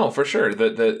 Yeah, no, for sure.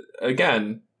 The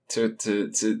again, to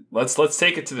let's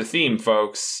take it to the theme,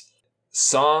 folks.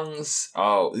 Songs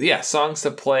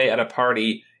to play at a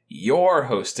party you're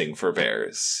hosting for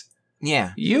Bears.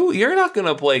 Yeah. You're not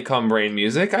gonna play cum brain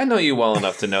music. I know you well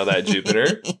enough to know that,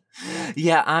 Jupiter.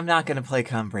 Yeah, I'm not gonna play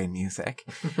cum brain music.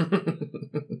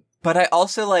 But I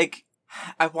also,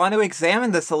 I want to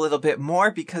examine this a little bit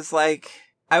more because, I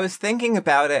was thinking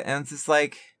about it and it's just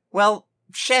well,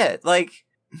 shit,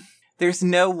 there's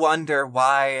no wonder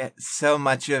why so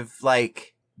much of,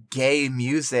 gay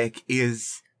music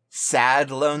is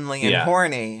sad, lonely, and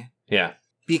horny. Yeah.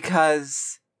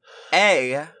 Because,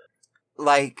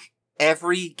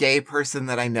 every gay person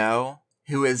that I know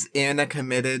who is in a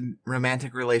committed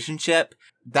romantic relationship,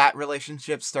 that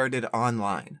relationship started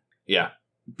online. Yeah.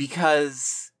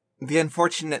 Because the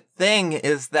unfortunate thing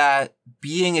is that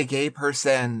being a gay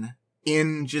person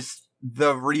in just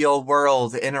the real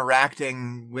world,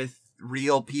 interacting with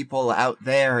real people out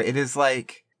there, it is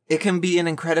it can be an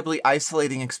incredibly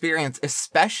isolating experience,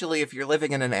 especially if you're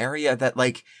living in an area that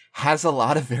has a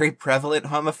lot of very prevalent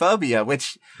homophobia,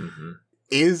 which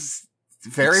is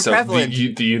very prevalent.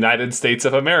 The United States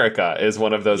of America is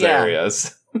one of those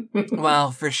areas.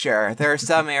 Well, for sure. There are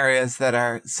some areas that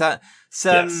are some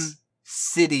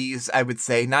cities, I would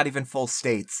say, not even full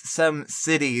states, some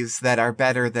cities that are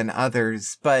better than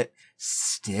others, but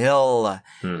still.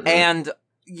 And,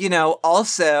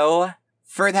 also,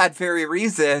 for that very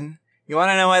reason, you want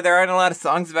to know why there aren't a lot of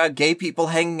songs about gay people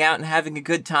hanging out and having a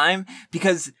good time?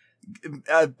 Because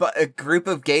a group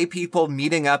of gay people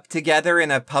meeting up together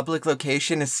in a public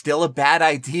location is still a bad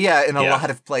idea in a lot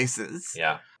of places.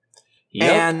 Yeah.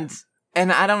 Yep.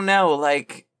 And I don't know,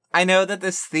 I know that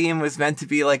this theme was meant to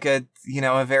be a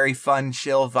very fun,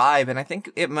 chill vibe, and I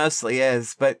think it mostly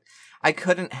is, but I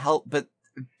couldn't help but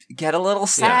get a little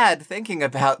sad thinking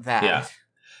about that. Yeah.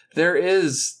 There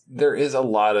is a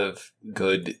lot of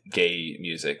good gay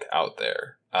music out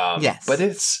there. Yes. But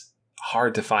it's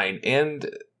hard to find, and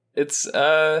it's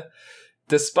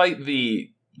despite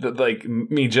me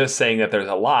just saying that there's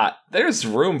a lot, there's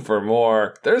room for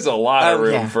more. There's a lot of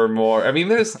room for more. I mean,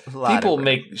 there's people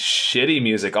make shitty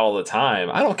music all the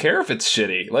time. I don't care if it's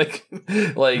shitty.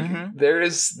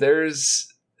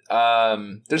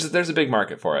 There's a big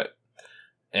market for it.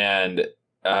 And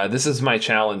this is my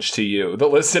challenge to you, the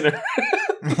listener.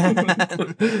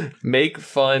 Make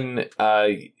fun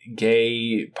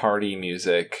gay party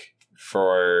music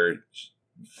for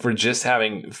just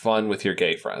having fun with your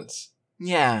gay friends.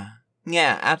 Yeah,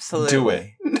 absolutely. Do it.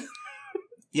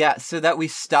 Yeah, so that we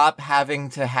stop having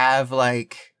to have,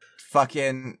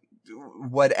 fucking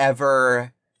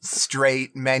whatever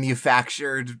straight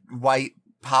manufactured white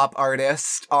pop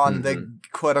artist on the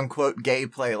quote-unquote gay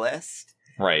playlist.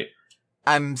 Right.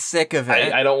 I'm sick of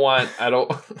it. I don't want I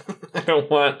don't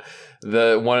want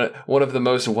the one of the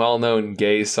most well-known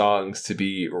gay songs to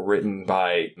be written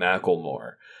by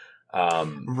Macklemore.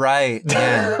 Right.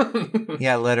 Yeah.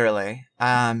 Yeah, literally.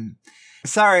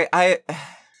 Sorry. I'm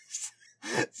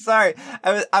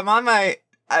on my,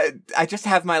 I just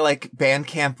have my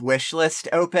Bandcamp wish list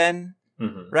open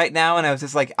right now. And I was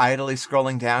just idly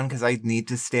scrolling down cause I need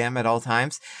to stam at all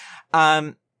times.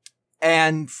 And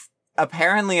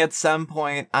apparently at some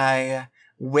point I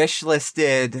wish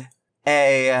listed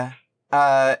a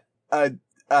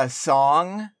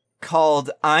song called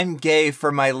I'm Gay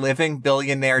for My Living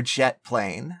Billionaire Jet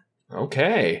Plane.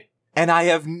 Okay. And I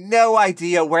have no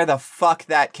idea where the fuck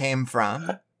that came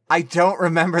from. I don't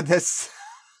remember this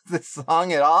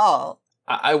song at all.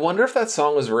 I wonder if that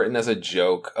song was written as a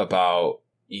joke about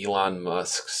Elon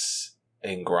Musk's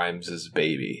and Grimes'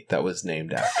 baby that was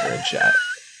named after a jet.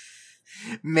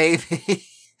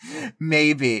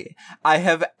 Maybe. I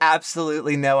have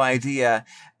absolutely no idea.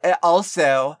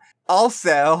 Also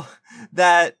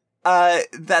that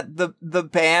the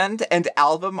band and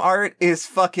album art is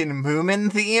fucking Moomin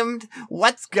themed.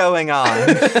 What's going on?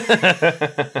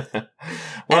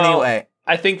 Well, anyway,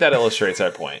 I think that illustrates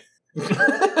our point.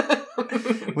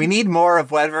 We need more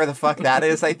of whatever the fuck that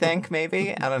is. I think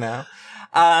maybe, I don't know.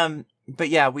 But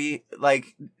yeah, we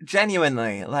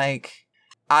genuinely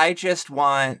I just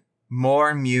want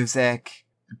more music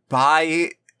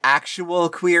by actual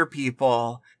queer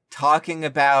people talking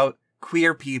about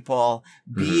queer people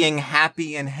being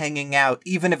happy and hanging out,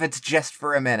 even if it's just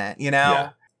for a minute, you know? Yeah.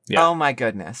 Yeah. Oh my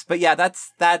goodness. But yeah,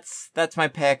 that's my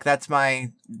pick. That's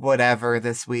my whatever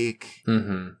this week.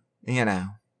 Mm-hmm. You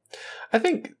know. I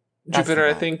think, That's Jupiter,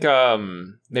 I the think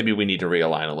maybe we need to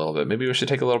realign a little bit. Maybe we should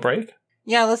take a little break.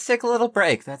 Yeah, let's take a little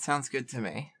break. That sounds good to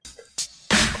me.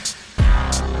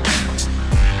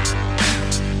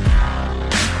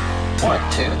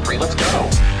 1, 2, 3, let's go.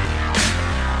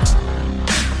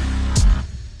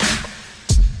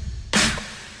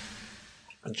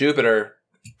 Jupiter,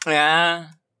 Yeah.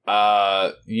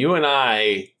 you and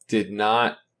I did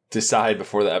not decide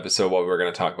before the episode what we were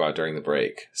going to talk about during the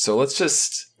break. So let's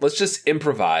just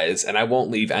improvise, and I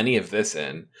won't leave any of this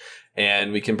in,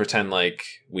 and we can pretend like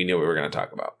we knew what we were going to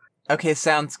talk about. Okay,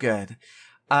 sounds good.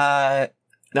 Now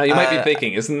you might be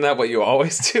thinking, isn't that what you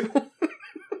always do?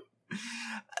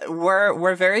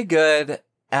 We're very good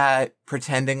at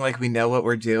pretending like we know what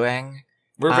we're doing.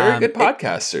 We're very good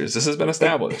podcasters. This has been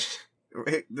established.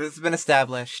 This has been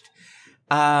established.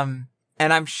 And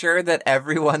I'm sure that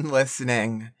everyone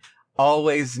listening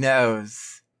always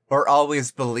knows or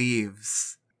always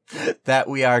believes that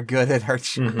we are good at our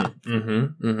job.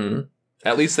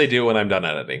 At least they do when I'm done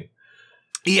editing.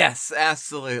 Yes,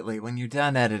 absolutely. When you're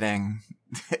done editing,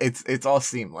 it's all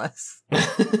seamless.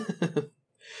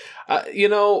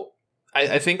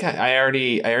 I think I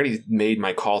already made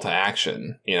my call to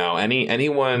action. You know,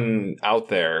 anyone out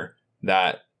there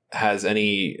that has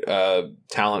any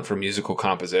talent for musical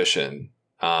composition,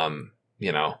 the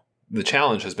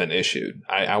challenge has been issued.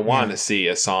 I want to see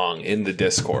a song in the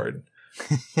Discord.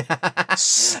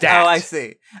 Stat. Oh,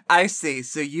 I see.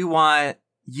 So you want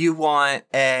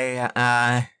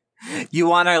our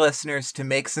listeners to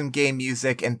make some gay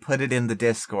music and put it in the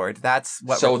Discord. That's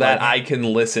what. So we're that planning. I can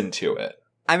listen to it.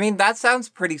 I mean, that sounds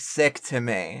pretty sick to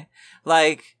me.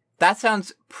 Like, that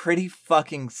sounds pretty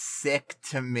fucking sick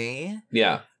to me.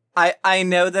 Yeah. I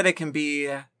know that it can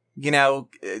be,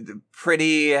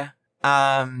 pretty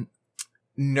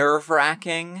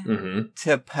nerve-wracking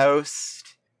to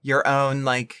post your own,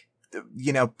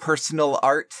 personal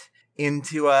art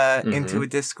into a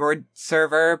Discord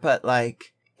server, but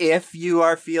if you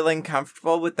are feeling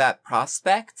comfortable with that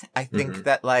prospect, I think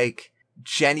that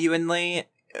genuinely,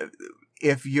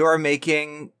 if you're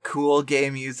making cool gay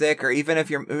music, or even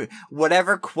if you're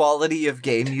whatever quality of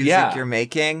gay music you're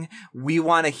making, we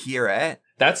want to hear it.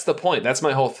 That's the point. That's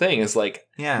my whole thing is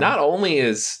not only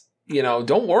is,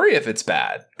 don't worry if it's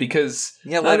bad, because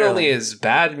not only is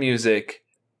bad music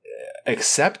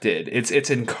accepted, it's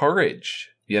encouraged,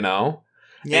 Yeah.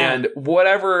 And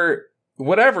whatever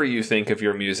you think of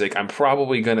your music, I'm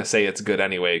probably going to say it's good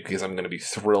anyway, because I'm going to be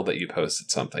thrilled that you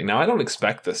posted something. Now, I don't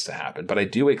expect this to happen, but I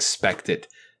do expect it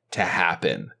to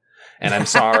happen. And I'm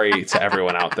sorry to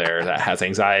everyone out there that has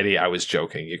anxiety. I was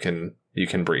joking. You can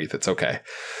breathe. It's okay.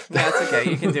 Yeah, it's okay.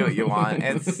 You can do what you want.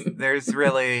 There's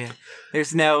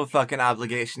no fucking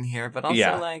obligation here, but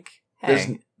also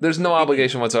hey. There's no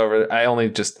obligation whatsoever. I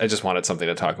just wanted something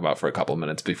to talk about for a couple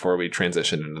minutes before we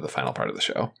transition into the final part of the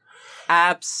show.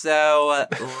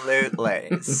 Absolutely.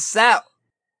 So,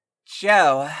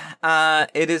 Joe,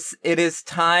 it is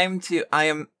time to.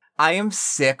 I am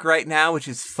sick right now, which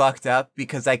is fucked up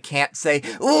because I can't say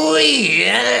we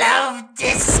love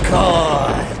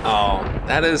Discord. Oh,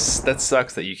 that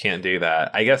sucks that you can't do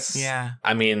that. I guess. Yeah.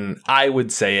 I mean, I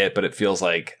would say it, but it feels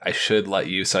like I should let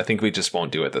you. So I think we just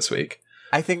won't do it this week.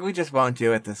 I think we just won't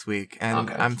do it this week, and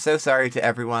okay. I'm so sorry to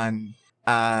everyone.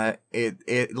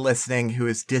 Listening who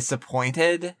is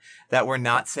disappointed that we're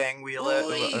not saying we love.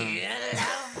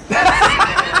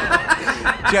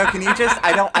 Joe, can you just?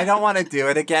 I don't want to do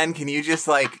it again. Can you just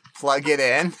plug it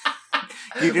in?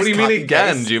 What do you mean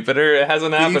again, paste? Jupiter? It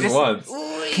hasn't happened once.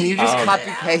 Can you just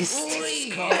copy paste?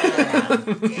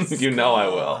 You know I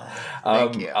will.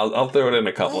 Thank you. I'll throw it in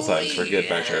a couple times for good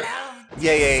measure.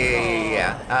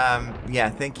 Yeah.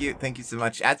 Thank you so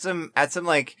much. Add some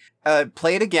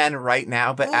play it again right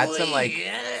now, but add some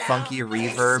funky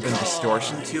reverb and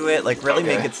distortion to it. Really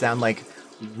make it sound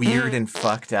weird and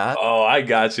fucked up. Oh, I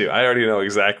got you. I already know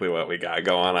exactly what we got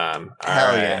going on.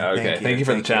 Hell yeah. Okay. Thank you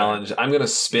for the challenge. I'm gonna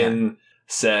spin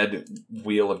said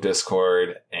wheel of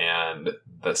Discord, and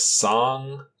the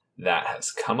song that has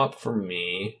come up for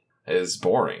me is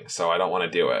boring, so I don't want to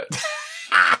do it.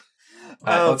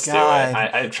 Let's do it.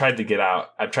 I've tried to get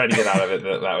out. I've tried to get out of it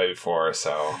that way before.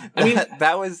 So I mean,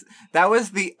 that was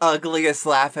the ugliest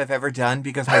laugh I've ever done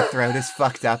because my throat is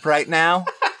fucked up right now.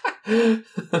 Oh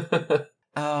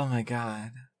my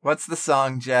god. What's the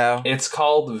song, Joe? It's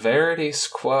called Verity's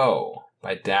Quo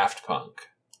by Daft Punk.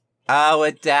 Oh,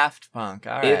 a Daft Punk.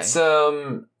 All right.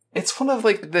 It's one of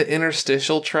like the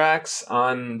interstitial tracks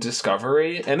on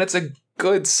Discovery, and it's a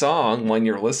good song when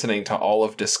you're listening to all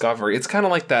of Discovery. It's kind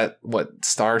of like that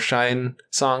Starshine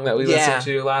song that we listened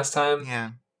to last time. Yeah.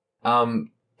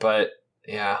 But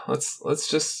yeah, let's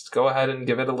just go ahead and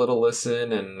give it a little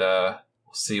listen, and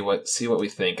see what we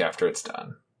think after it's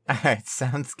done. All right,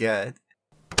 sounds good.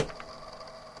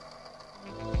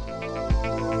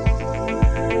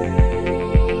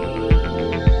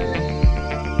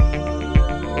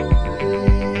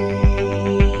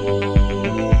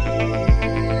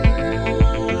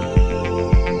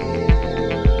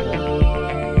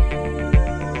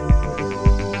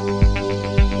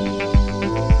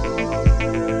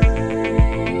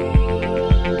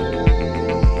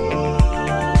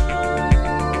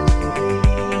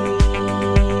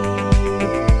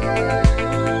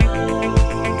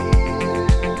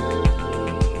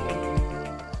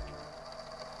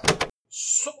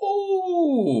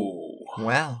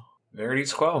 Well,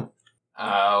 Verity's Quo.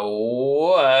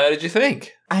 What did you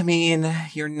think? I mean,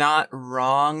 you're not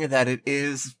wrong that it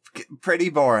is pretty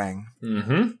boring.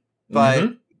 Mm-hmm.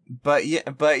 But you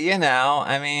know,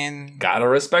 I mean, Gotta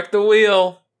respect the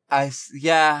wheel.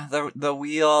 the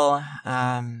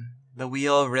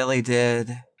wheel really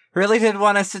did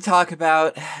want us to talk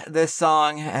about this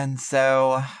song, and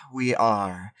so we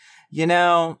are. You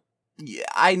know,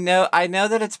 I know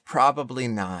that it's probably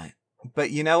not,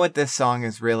 but you know what this song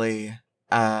is really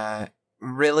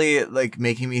like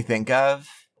making me think of?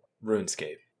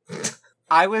 RuneScape.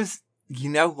 You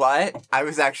know what? I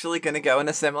was actually going to go in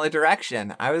a similar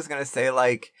direction. I was going to say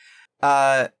like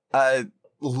a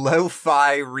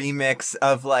lo-fi remix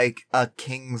of like a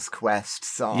King's Quest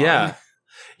song. Yeah.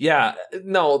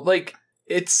 No, like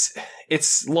it's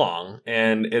long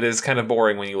and it is kind of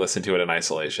boring when you listen to it in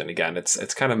isolation. Again,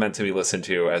 it's kind of meant to be listened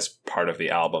to as part of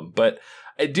the album, but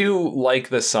I do like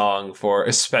the song for,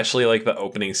 especially like the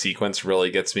opening sequence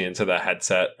really gets me into the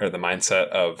headset or the mindset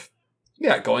of,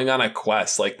 going on a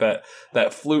quest, like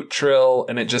that flute trill.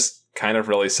 And it just kind of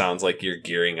really sounds like you're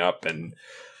gearing up and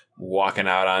walking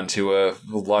out onto a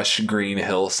lush green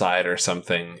hillside or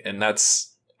something. And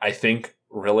that's, I think,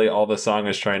 really all the song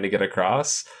is trying to get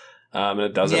across. And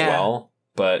it does it well,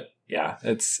 but yeah,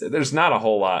 there's not a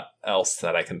whole lot else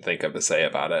that I can think of to say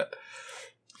about it.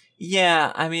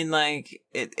 Yeah, I mean, like,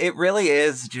 it really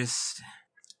is just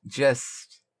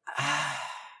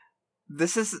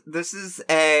this is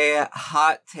a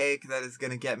hot take that is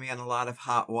going to get me in a lot of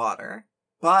hot water,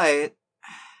 but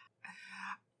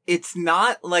it's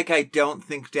not like I don't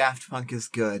think Daft Punk is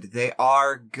good. They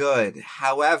are good.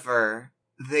 However,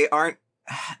 they aren't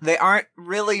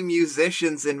really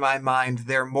musicians in my mind.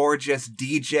 They're more just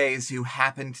DJs who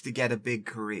happened to get a big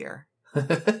career.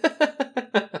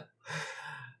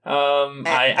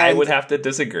 I would have to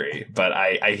disagree, but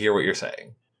I hear what you're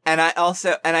saying. And I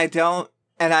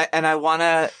want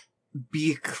to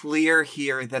be clear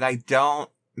here that I don't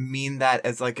mean that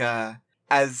as like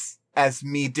as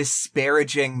me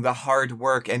disparaging the hard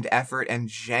work and effort and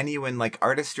genuine like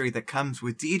artistry that comes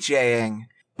with DJing.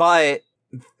 But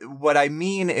what I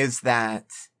mean is that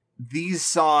these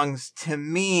songs to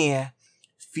me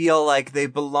feel like they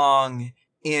belong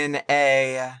in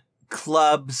a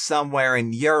club somewhere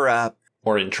in Europe.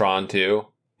 Or in Tron too.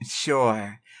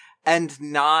 Sure. And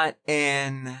not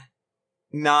in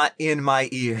my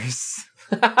ears.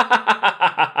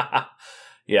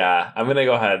 Yeah, I'm gonna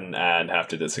go ahead and have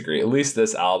to disagree. At least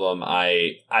this album,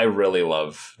 I really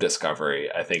love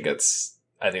Discovery. I think there's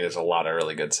a lot of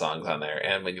really good songs on there,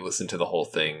 and when you listen to the whole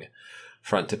thing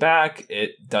front to back,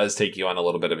 it does take you on a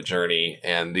little bit of a journey,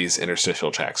 and these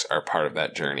interstitial tracks are part of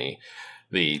that journey.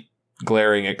 The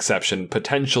glaring exception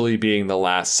potentially being the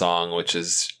last song, which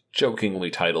is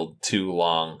jokingly titled Too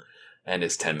Long and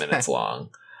is 10 minutes long.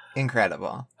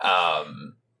 Incredible.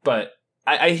 But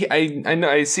I know,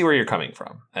 I see where you're coming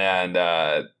from, and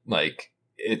like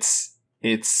it's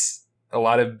a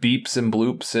lot of beeps and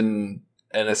bloops and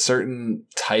a certain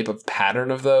type of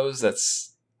pattern of those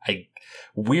that's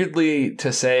weirdly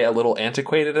to say a little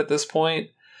antiquated at this point.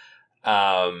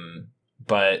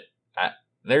 But I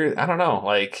don't know,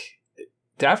 like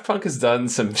Daft Punk has done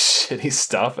some shitty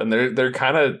stuff, and they're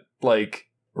kind of like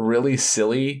really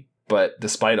silly, but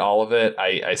despite all of it,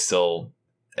 I still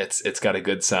it's got a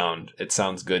good sound. It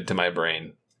sounds good to my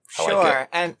brain. Sure. Like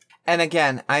it. And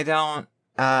again, I don't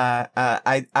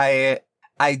I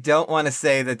don't want to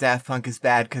say that Daft Punk is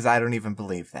bad because I don't even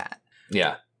believe that.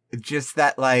 Yeah. Just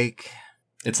that, like,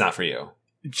 it's not for you.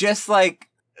 Just like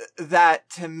that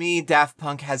to me, Daft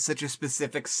Punk has such a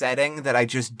specific setting that I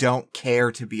just don't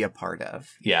care to be a part of.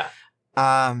 Yeah.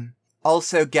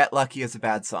 Also, Get Lucky is a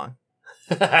bad song.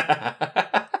 Yeah.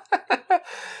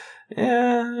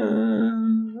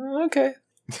 Okay.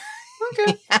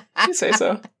 Okay. You say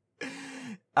so.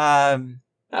 That's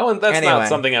Anyway. not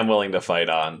something I'm willing to fight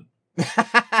on.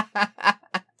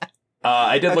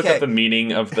 I did look Okay. up the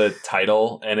meaning of the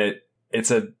title, and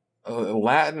it's a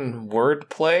Latin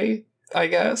wordplay, I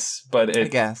guess, but I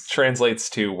it guess. translates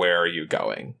to "Where are you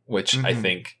going?" which I Mhm.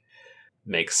 think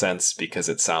makes sense because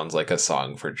it sounds like a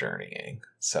song for journeying.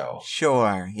 So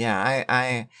Sure. Yeah,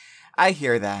 I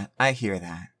hear that. I hear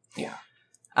that. Yeah.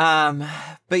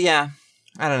 But yeah,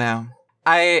 I don't know.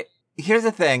 Here's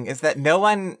the thing is that no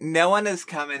one is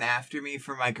coming after me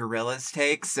for my Gorillaz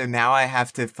takes, so now I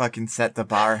have to fucking set the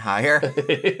bar higher.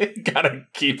 gotta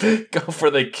go for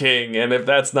the king, and if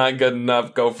that's not good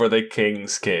enough, go for the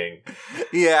king's king.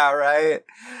 Yeah, right?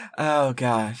 Oh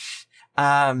gosh.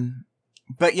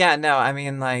 But yeah, no, I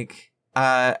mean like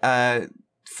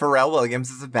Pharrell Williams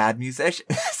is a bad musician.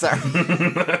 Sorry.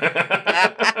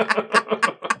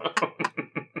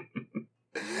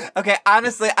 Okay,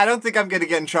 honestly, I don't think I'm gonna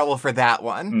get in trouble for that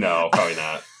one. No, probably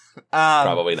not.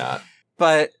 Probably not.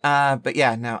 But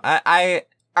yeah, no, I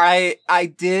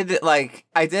did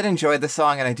enjoy the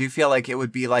song, and I do feel like it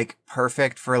would be like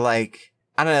perfect for like,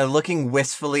 I don't know, looking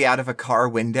wistfully out of a car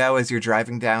window as you're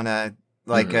driving down a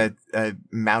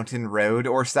mountain road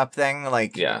or something.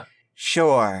 Like, Yeah.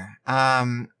 sure.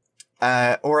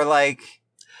 Or like,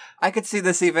 I could see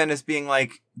this even as being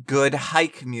like good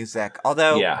hike music.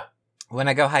 Although, Yeah. when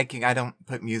I go hiking, I don't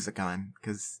put music on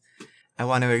because I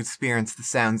want to experience the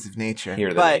sounds of nature. Hear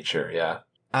the but, nature, yeah.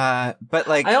 But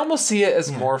like, I almost see it as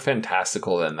Yeah. more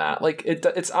fantastical than that. Like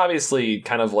it's obviously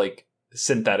kind of like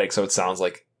synthetic, so it sounds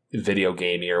like video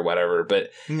gamey or whatever,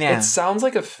 but yeah, it sounds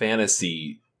like a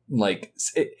fantasy. Like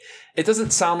it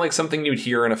doesn't sound like something you'd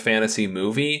hear in a fantasy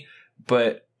movie,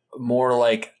 but more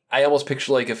like I almost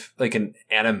picture like an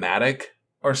animatic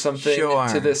or something Sure.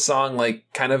 to this song, like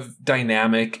kind of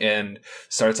dynamic and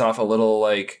starts off a little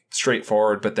like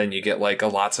straightforward, but then you get like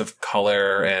lots of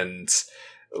color and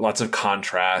lots of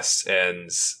contrast, and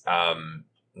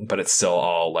but it's still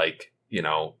all like, you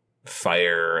know,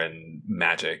 fire and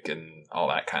magic and all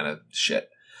that kind of shit.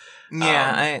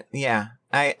 I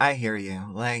hear you.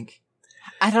 Like,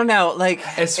 I don't know. Like,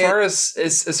 As far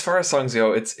as songs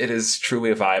go, it is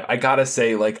truly a vibe. I gotta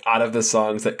say, like, out of the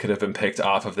songs that could have been picked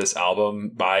off of this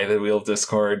album by the Wheel of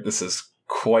Discord, this is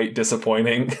quite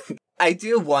disappointing. I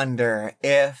do wonder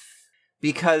if,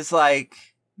 because like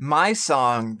my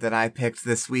song that I picked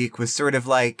this week was sort of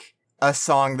like a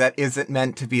song that isn't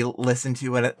meant to be listened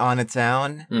to on its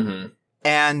own. Mm-hmm.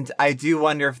 And I do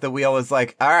wonder if the wheel was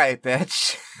like, all right,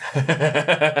 bitch.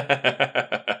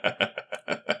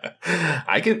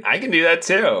 I can do that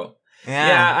too.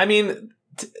 Yeah, I mean,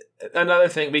 another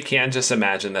thing, we can just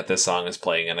imagine that this song is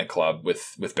playing in a club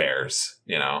with bears,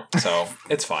 you know, so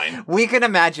it's fine. We can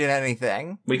imagine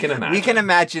anything. We can imagine. We can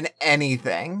imagine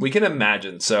anything. We can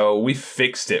imagine. So we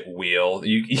fixed it, Wheel.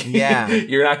 Yeah.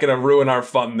 You're not going to ruin our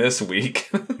fun this week.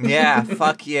 Yeah,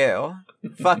 fuck you.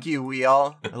 Fuck you,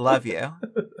 wheel. I love you.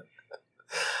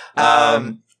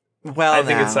 Well, I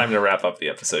think now, it's time to wrap up the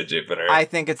episode, Jupiter. I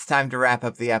think it's time to wrap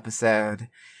up the episode.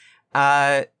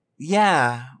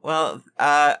 Yeah. Well,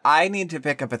 I need to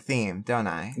pick up a theme, don't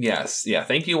I? Yes. Yeah.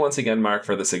 Thank you once again, Mark,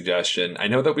 for the suggestion. I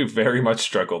know that we very much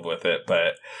struggled with it,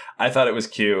 but I thought it was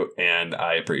cute and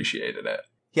I appreciated it.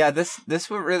 Yeah. This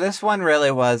one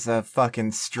really was a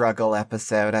fucking struggle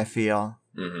episode, I feel.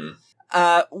 Mm-hmm.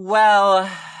 Well,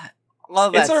 all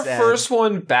that It's our said, first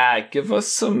one back. Give us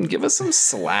some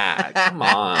slack. Come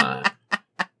on.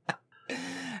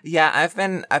 Yeah, I've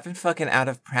been fucking out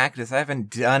of practice. I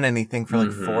haven't done anything for like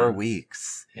Mhm. 4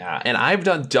 weeks. Yeah, and I've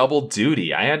done double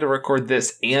duty. I had to record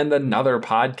this and another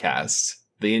podcast,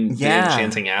 the Yeah.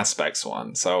 Enchanting Aspects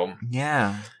one. So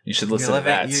Yeah. you should You're listen to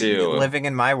that you're too. living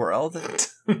in my world.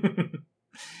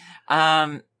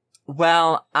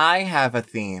 Well, I have a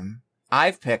theme.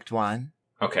 I've picked one,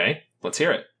 Okay, let's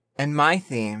hear it. and my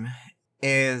theme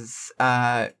is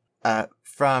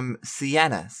from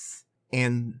Sienna's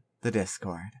in the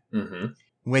Discord, Mm-hmm.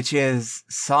 which is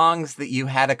songs that you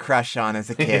had a crush on as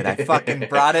a kid. I fucking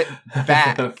brought it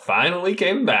back. Finally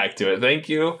came back to it. Thank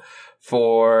you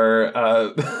for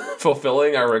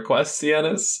fulfilling our request,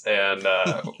 Sienna's, and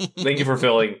thank you for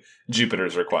fulfilling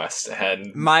Jupiter's request.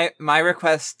 And My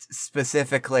request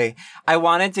specifically, I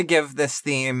wanted to give this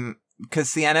theme because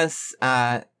Sienna's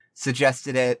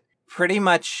suggested it pretty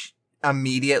much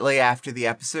immediately after the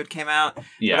episode came out.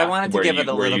 Yeah, I wanted to where give you, it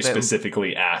a where little you bit-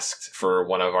 specifically asked for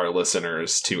one of our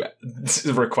listeners to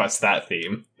request that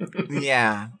theme.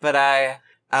 Yeah, but I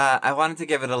wanted to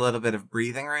give it a little bit of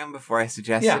breathing room before I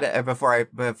suggested it, before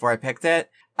I picked it.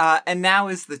 And now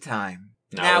is the time.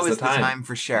 Now is the time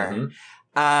for sure.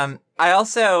 Mhm.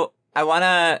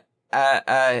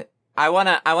 I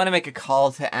wanna make a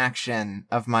call to action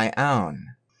of my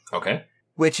own, Okay.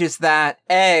 which is that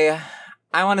I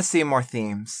want to see more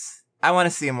themes. But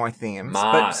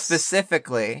Mas.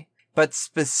 specifically,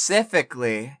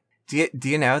 do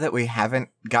you know that we haven't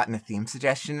gotten a theme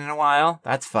suggestion in a while?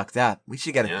 That's fucked up. We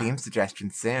should get a theme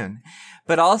suggestion soon.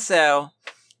 But also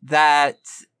that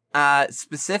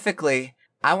specifically,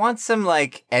 I want some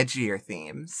like edgier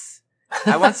themes.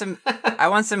 I want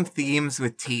some themes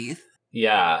with teeth.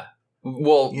 Yeah.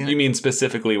 Well, Yeah. you mean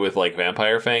specifically with like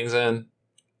vampire fangs in?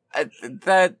 I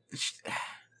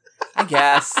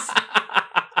guess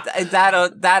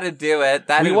that'd do it.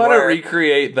 We want to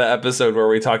recreate the episode where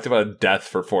we talked about death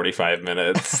for 45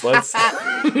 minutes. Let's.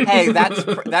 Hey,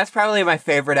 that's probably my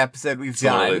favorite episode we've It's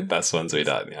one of the done. best ones we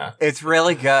done. Yeah. It's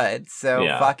really good, so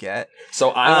Yeah. fuck it. So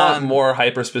I want Um, more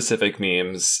hyper specific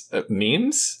themes,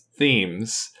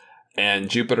 and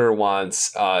Jupiter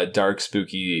wants dark,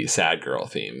 spooky, sad girl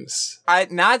themes.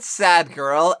 Not sad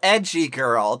girl, edgy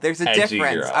girl. There's a Edgy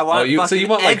difference. girl. I want so you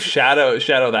want like edgy- Shadow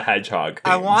the Hedgehog.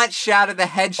 I themes. want Shadow the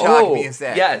Hedgehog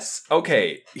music. Yes.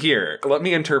 Okay. Here, let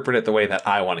me interpret it the way that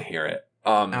I want to hear it.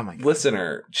 Oh my God.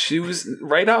 Listener,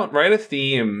 write a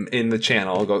theme in the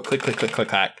channel. Go click, click, click, click,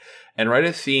 click, and write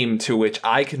a theme to which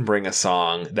I can bring a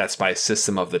song that's by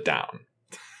System of the Down.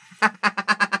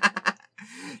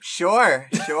 Sure,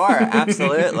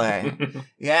 absolutely.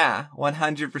 Yeah,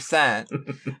 100%.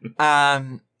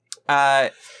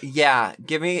 Yeah,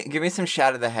 give me some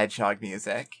Shadow the Hedgehog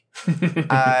music.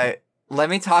 Let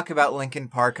me talk about Linkin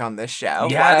Park on this show.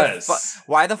 Yes.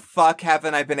 Why the fuck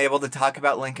haven't I been able to talk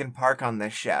about Linkin Park on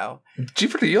this show?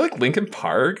 Jupiter, you like Linkin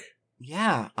Park?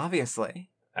 Yeah, obviously.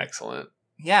 Excellent.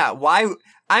 Yeah, why?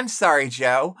 I'm sorry,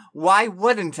 Joe. Why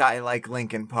wouldn't I like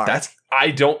Linkin Park?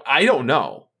 I don't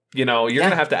know. You know, you're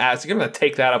Yeah. gonna have to ask. You're gonna have to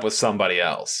take that up with somebody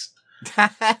else.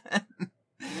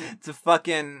 It's a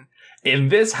fucking... In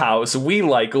this house, we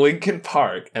like Linkin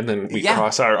Park, and then we Yeah.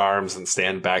 cross our arms and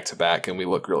stand back to back, and we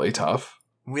look really tough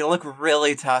We look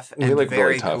really tough We and look very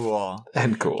really tough. cool.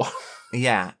 and cool.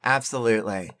 Yeah,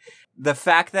 absolutely. The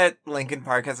fact that Linkin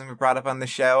Park hasn't been brought up on the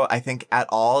show, I think, at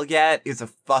all yet, is a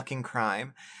fucking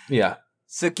crime. Yeah.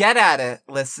 So get at it,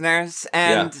 listeners.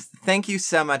 And thank you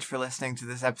so much for listening to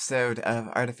this episode of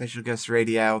Artificial Ghost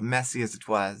Radio, messy as it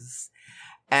was.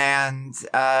 And,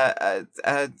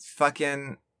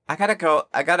 fucking... I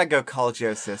gotta go call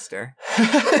Joe's sister.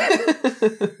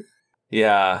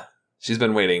 Yeah. She's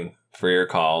been waiting for your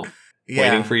call, Yeah.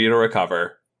 waiting for you to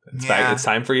recover. Yeah. It's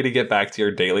time for you to get back to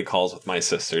your daily calls with my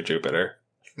sister, Jupiter.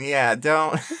 Yeah,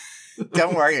 don't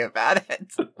worry about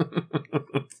it.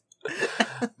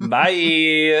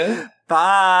 Bye.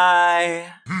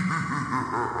 Bye.